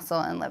between muscle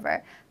and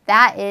liver?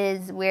 That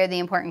is where the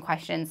important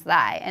questions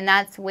lie, and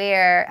that's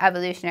where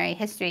evolutionary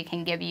history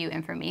can give you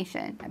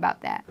information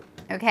about that,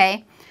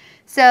 okay?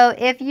 So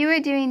if you were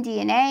doing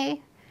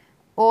DNA,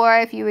 or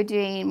if you were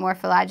doing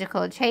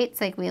morphological traits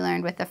like we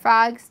learned with the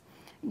frogs,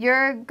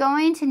 you're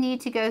going to need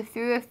to go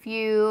through a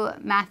few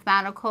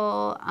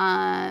mathematical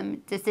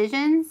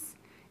decisions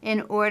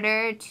in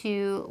order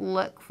to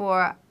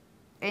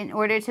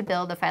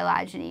build a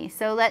phylogeny.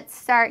 So let's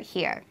start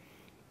here.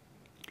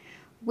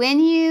 When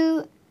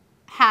you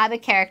have a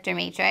character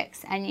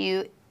matrix and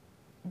you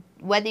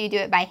whether you do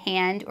it by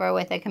hand or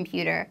with a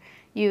computer.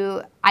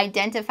 You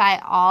identify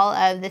all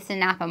of the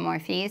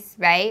synapomorphies,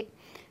 right?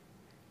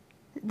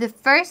 The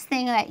first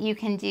thing that you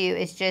can do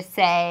is just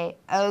say,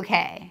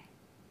 okay,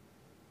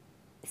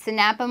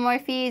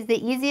 synapomorphies,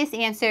 the easiest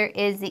answer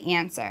is the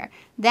answer.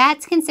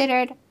 That's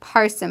considered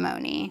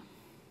parsimony.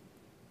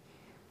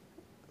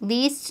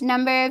 Least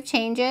number of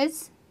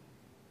changes.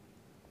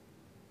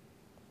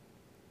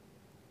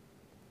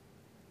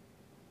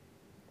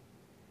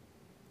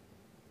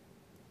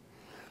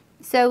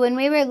 So when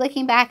we were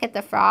looking back at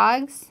the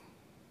frogs,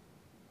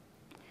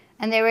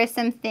 and there were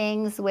some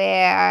things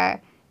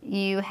where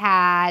you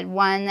had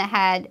one that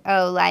had,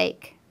 trying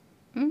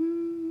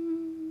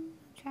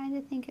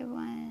to think of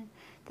one.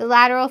 The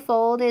lateral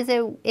fold is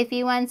a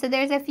iffy one. So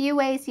there's a few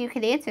ways you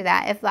could answer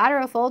that. If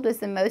lateral fold was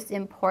the most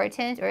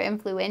important or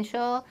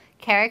influential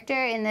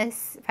character in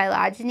this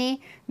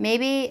phylogeny,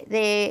 maybe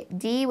the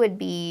D would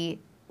be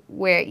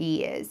where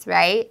E is,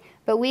 right?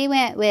 But we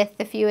went with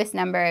the fewest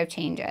number of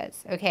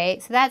changes, okay?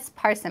 So that's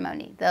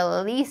parsimony,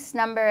 the least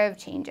number of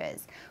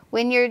changes.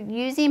 When you're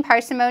using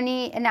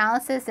parsimony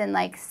analysis and,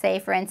 like, say,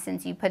 for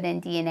instance, you put in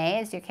DNA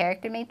as your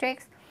character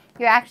matrix,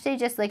 you're actually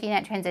just looking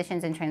at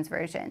transitions and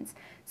transversions.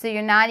 So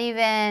you're not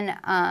even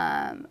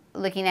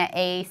looking at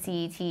A,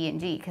 C, T, and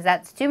G, because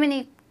that's too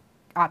many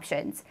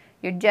options.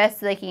 You're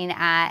just looking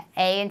at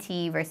A and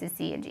T versus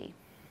C and G.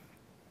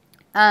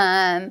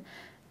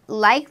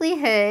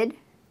 Likelihood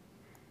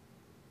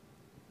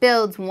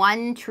builds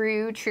one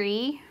true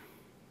tree.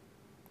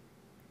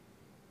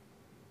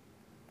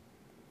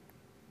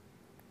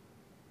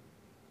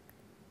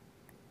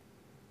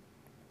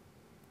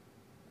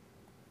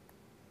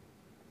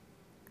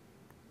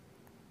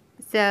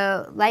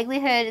 So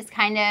likelihood is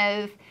kind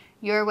of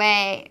your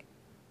way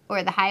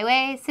or the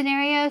highway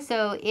scenario.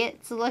 So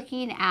it's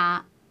looking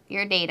at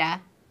your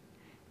data.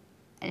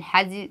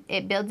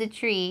 It builds a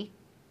tree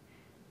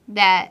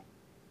that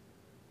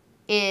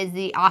is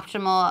the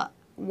optimal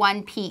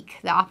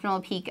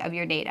peak of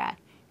your data.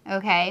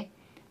 Okay.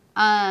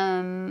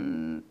 I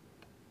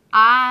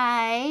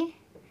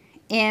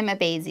am a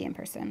Bayesian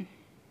person.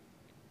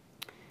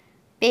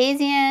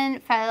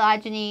 Bayesian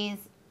phylogenies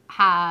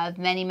have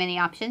many, many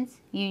options.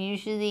 You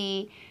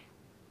usually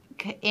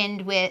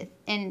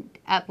end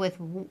up with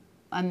 1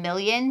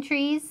 million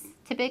trees,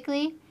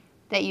 typically,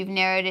 that you've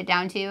narrowed it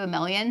down to 1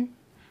 million.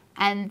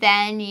 And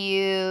then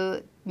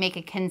you make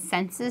a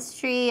consensus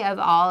tree of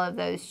all of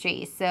those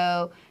trees.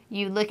 So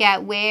you look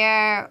at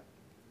where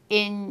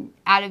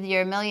out of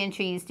your 1 million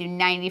trees do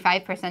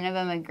 95% of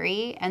them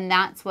agree, and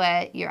that's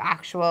what your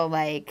actual,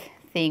 like,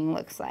 thing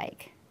looks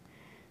like.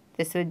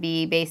 This would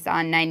be based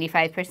on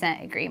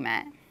 95%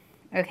 agreement.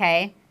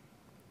 Okay.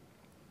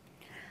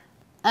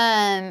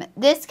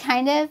 This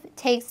kind of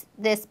takes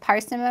this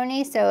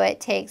parsimony, so it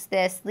takes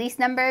this least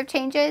number of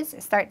changes,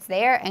 it starts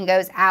there and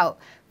goes out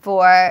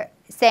for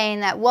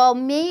saying that, well,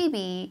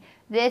 maybe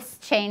this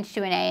change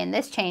to an A and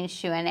this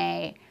change to an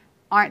A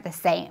aren't the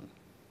same,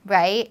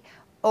 right?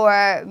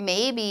 Or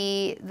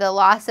maybe the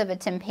loss of a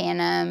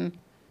tympanum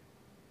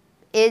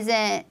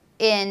isn't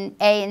in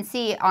A and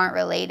C aren't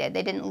related.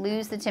 They didn't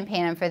lose the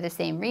tympanum for the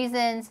same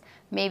reasons.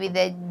 Maybe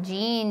the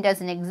gene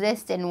doesn't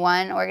exist in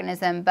one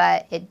organism,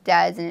 but it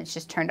does, and it's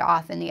just turned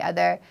off in the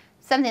other.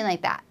 Something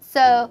like that.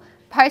 So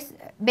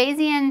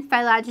Bayesian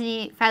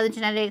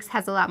phylogenetics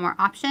has a lot more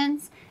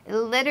options. It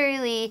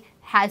literally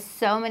has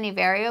so many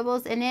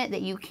variables in it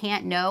that you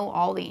can't know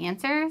all the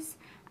answers,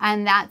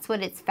 and that's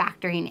what it's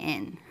factoring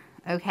in.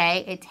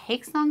 Okay? It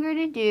takes longer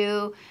to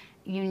do.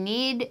 You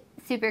need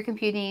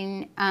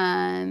supercomputing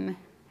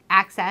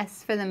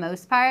access for the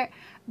most part,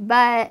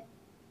 but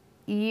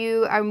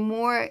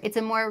it's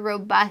a more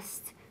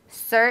robust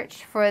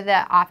search for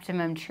the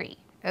optimum tree,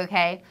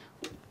 okay?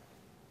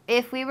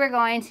 If we were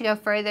going to go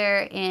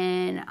further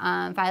in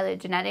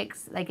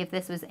phylogenetics, like if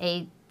this was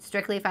a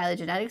strictly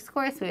phylogenetics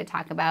course, we would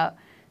talk about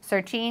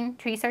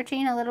tree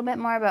searching a little bit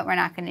more, but we're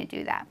not going to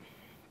do that.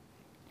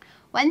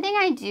 One thing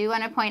I do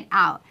want to point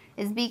out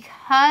is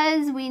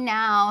because we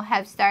now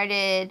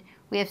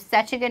we have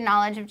such a good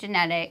knowledge of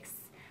genetics,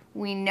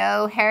 we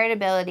know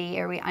heritability,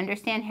 or we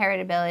understand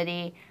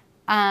heritability,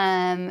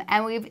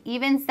 and we've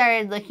even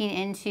started looking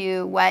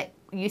into what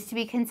used to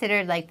be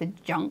considered like the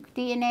junk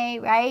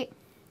DNA, right?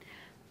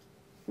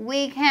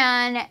 We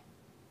can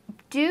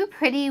do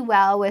pretty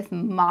well with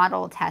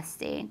model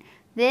testing.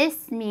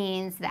 This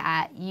means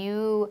that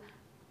you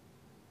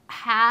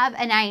have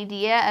an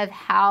idea of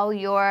how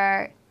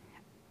your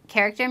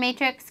character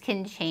matrix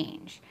can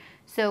change.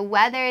 So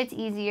whether it's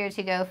easier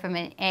to go from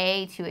an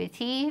A to a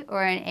T,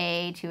 or an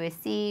A to a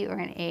C, or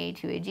an A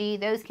to a G,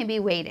 those can be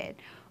weighted.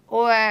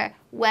 Or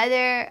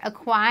whether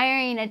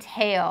acquiring a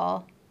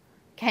tail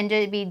can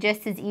be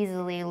just as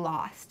easily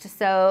lost.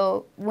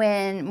 So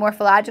when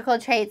morphological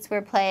traits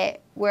were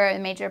a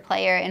major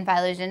player in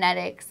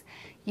phylogenetics,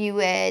 you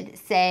would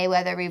say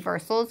whether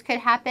reversals could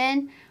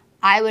happen.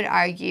 I would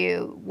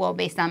argue, well,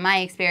 based on my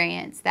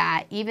experience,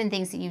 that even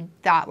things that you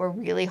thought were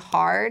really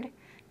hard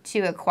to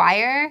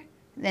acquire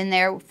and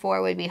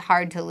therefore would be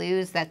hard to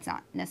lose. That's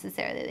not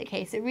necessarily the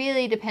case. It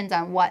really depends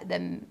on what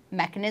the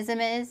mechanism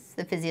is,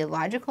 the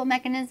physiological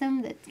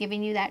mechanism that's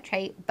giving you that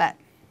trait. But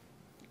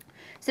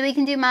so we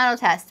can do model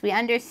tests. We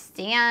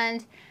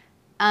understand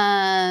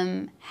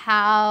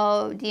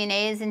how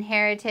DNA is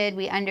inherited.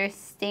 We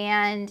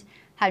understand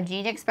how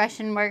gene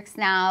expression works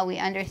now. We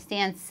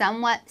understand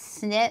somewhat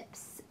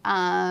SNPs,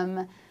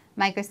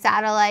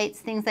 microsatellites,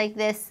 things like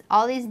this.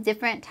 All these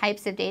different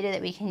types of data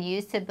that we can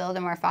use to build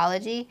a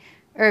morphology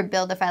or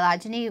build a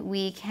phylogeny.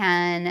 We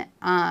can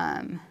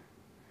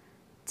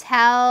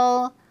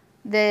tell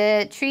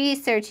the tree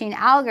searching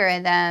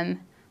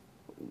algorithm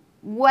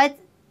what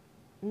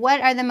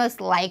are the most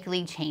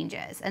likely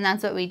changes, and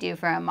that's what we do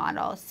for a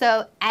model.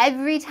 So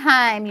every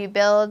time you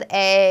build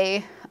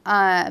a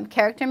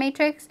character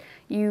matrix,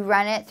 you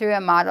run it through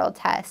a model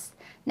test.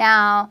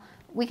 Now,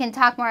 we can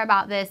talk more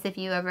about this if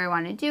you ever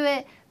want to do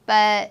it,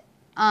 but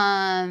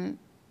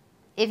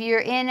if you're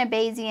in a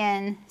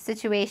Bayesian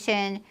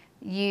situation,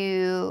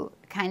 you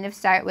kind of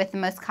start with the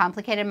most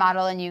complicated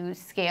model and you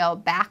scale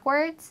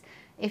backwards.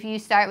 If you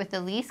start with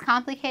the least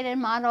complicated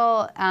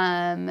model,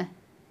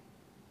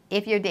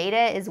 if your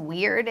data is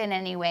weird in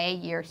any way,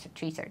 your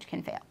tree search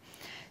can fail.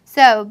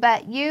 So,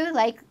 but you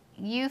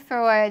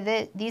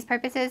for these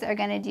purposes are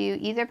going to do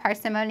either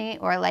parsimony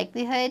or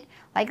likelihood.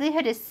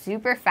 Likelihood is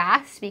super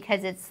fast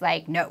because it's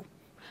like, no,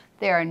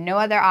 there are no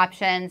other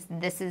options.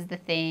 This is the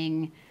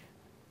thing,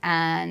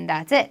 and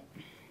that's it.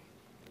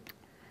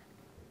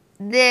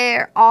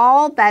 They're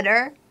all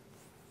better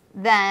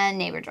than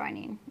neighbor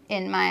joining,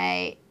 in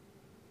my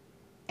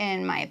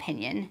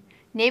opinion.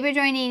 Neighbor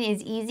joining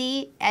is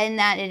easy in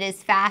that it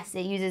is fast.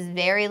 It uses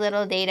very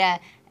little data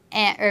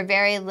or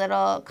very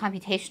little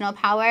computational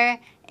power,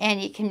 and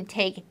it can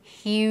take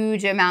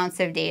huge amounts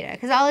of data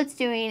because all it's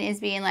doing is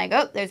being like,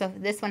 oh,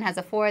 this one has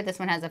a 4, this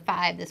one has a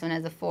 5, this one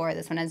has a 4,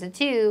 this one has a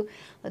 2.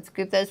 Let's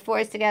group those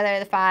 4s together,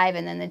 the 5,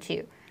 and then the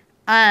 2.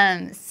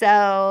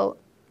 So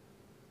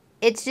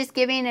it's just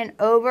giving an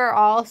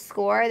overall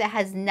score that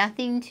has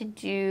nothing to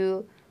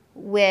do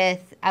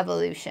with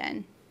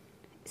evolution.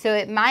 So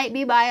it might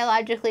be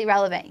biologically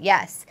relevant,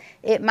 yes.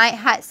 It might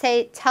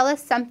tell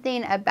us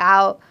something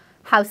about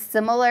how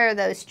similar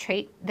those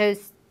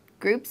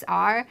groups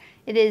are.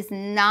 It is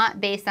not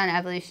based on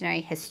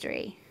evolutionary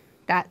history.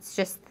 That's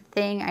just the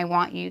thing I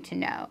want you to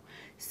know.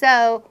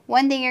 So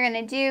one thing you're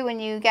going to do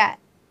when you get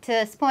to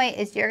this point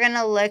is you're going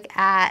to look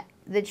at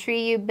the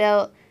tree you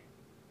built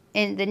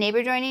in the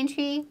neighbor joining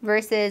tree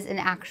versus an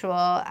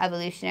actual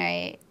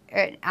evolutionary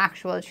or an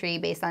actual tree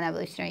based on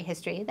evolutionary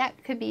history.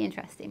 That could be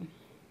interesting.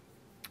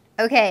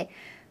 Okay,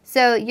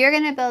 so you're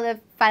going to build a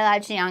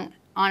phylogeny on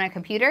a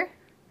computer,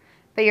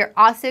 but you're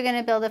also going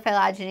to build a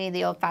phylogeny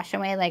the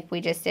old-fashioned way like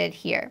we just did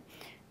here.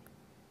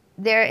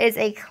 There is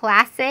a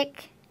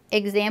classic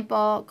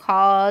example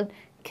called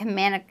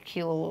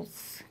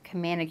camanicules.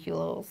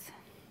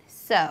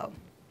 So,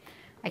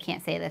 I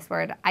can't say this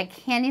word. I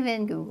can't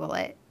even Google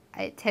it.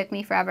 It took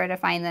me forever to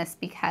find this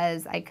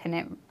because I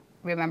couldn't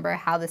remember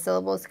how the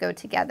syllables go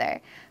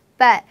together.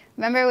 But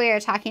remember we were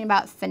talking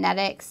about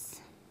phonetics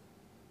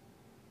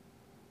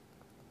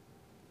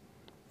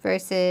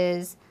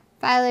versus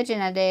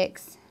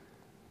phylogenetics.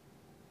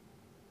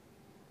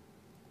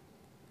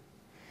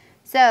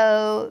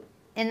 So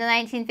in the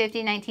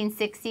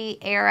 1950-1960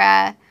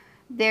 era,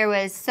 there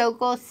was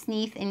Sokol,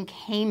 Sneath, and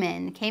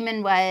Kamen.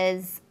 Kamen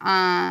was,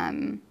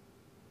 I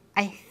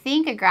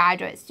think, a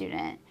graduate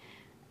student.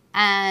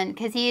 And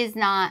because he is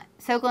not,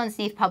 Sokol and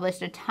Sneath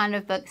published a ton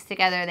of books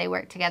together. They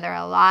worked together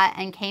a lot.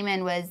 And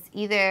Kamen was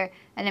either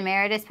an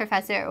emeritus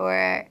professor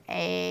or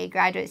a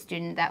graduate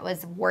student that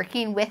was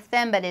working with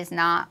them, but is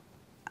not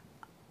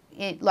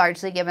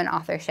largely given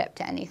authorship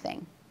to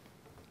anything.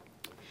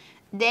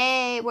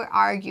 They were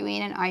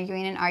arguing and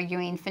arguing and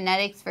arguing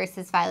phonetics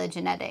versus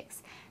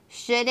phylogenetics.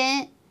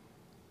 Shouldn't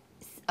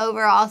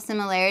overall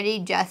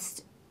similarity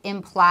just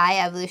imply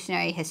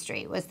evolutionary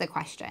history was the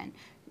question.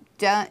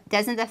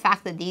 Doesn't the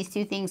fact that these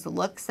two things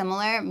look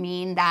similar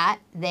mean that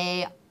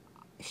they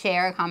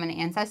share a common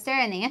ancestor?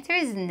 And the answer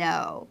is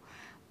no.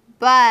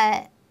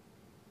 But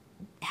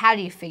how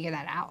do you figure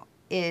that out?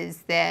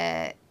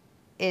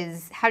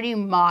 How do you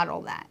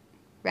model that,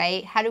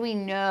 right? How do we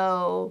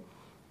know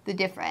the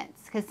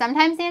difference? Because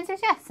sometimes the answer is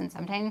yes and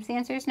sometimes the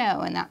answer is no,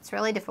 and that's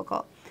really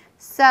difficult.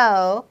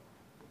 So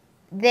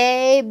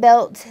they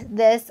built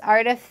this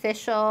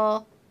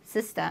artificial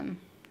system,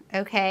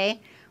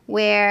 okay,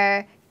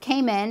 where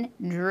Kamen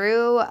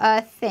drew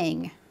a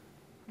thing.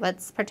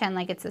 Let's pretend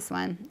like it's this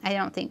one.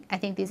 I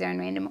think these are in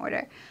random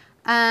order.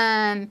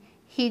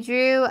 He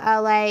drew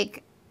a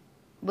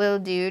little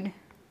dude,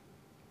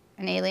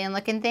 an alien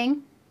looking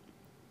thing,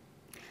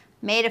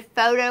 made a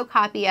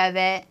photocopy of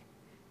it,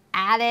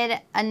 added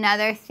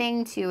another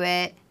thing to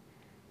it,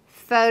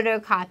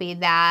 photocopied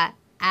that,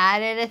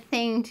 added a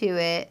thing to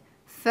it,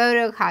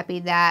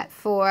 photocopied that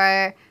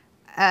for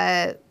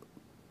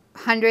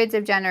hundreds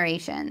of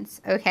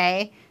generations,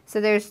 okay? So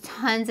there's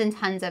tons and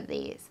tons of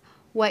these.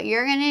 What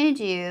you're going to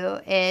do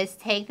is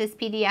take this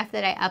PDF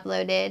that I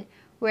uploaded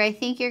where I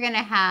think you're going to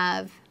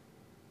have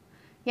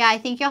Yeah, I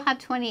think you'll have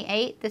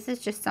 28. This is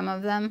just some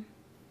of them.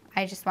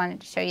 I just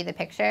wanted to show you the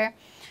picture.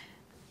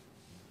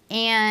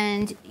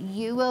 And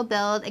you will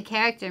build a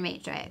character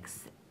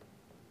matrix.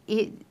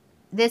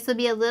 This will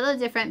be a little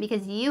different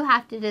because you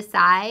have to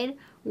decide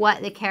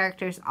what the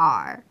characters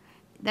are.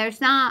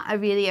 There's not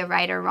really a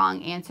right or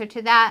wrong answer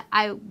to that.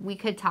 We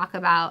could talk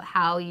about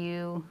how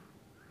you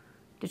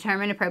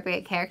determine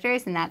appropriate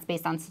characters, and that's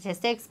based on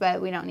statistics,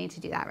 but we don't need to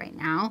do that right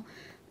now.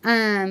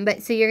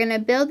 But so you're going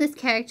to build this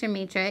character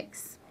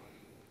matrix,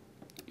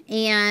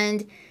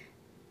 and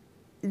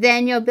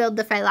then you'll build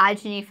the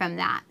phylogeny from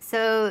that.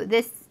 So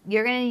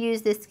you're going to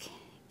use this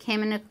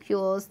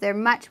canicules. They're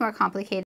much more complicated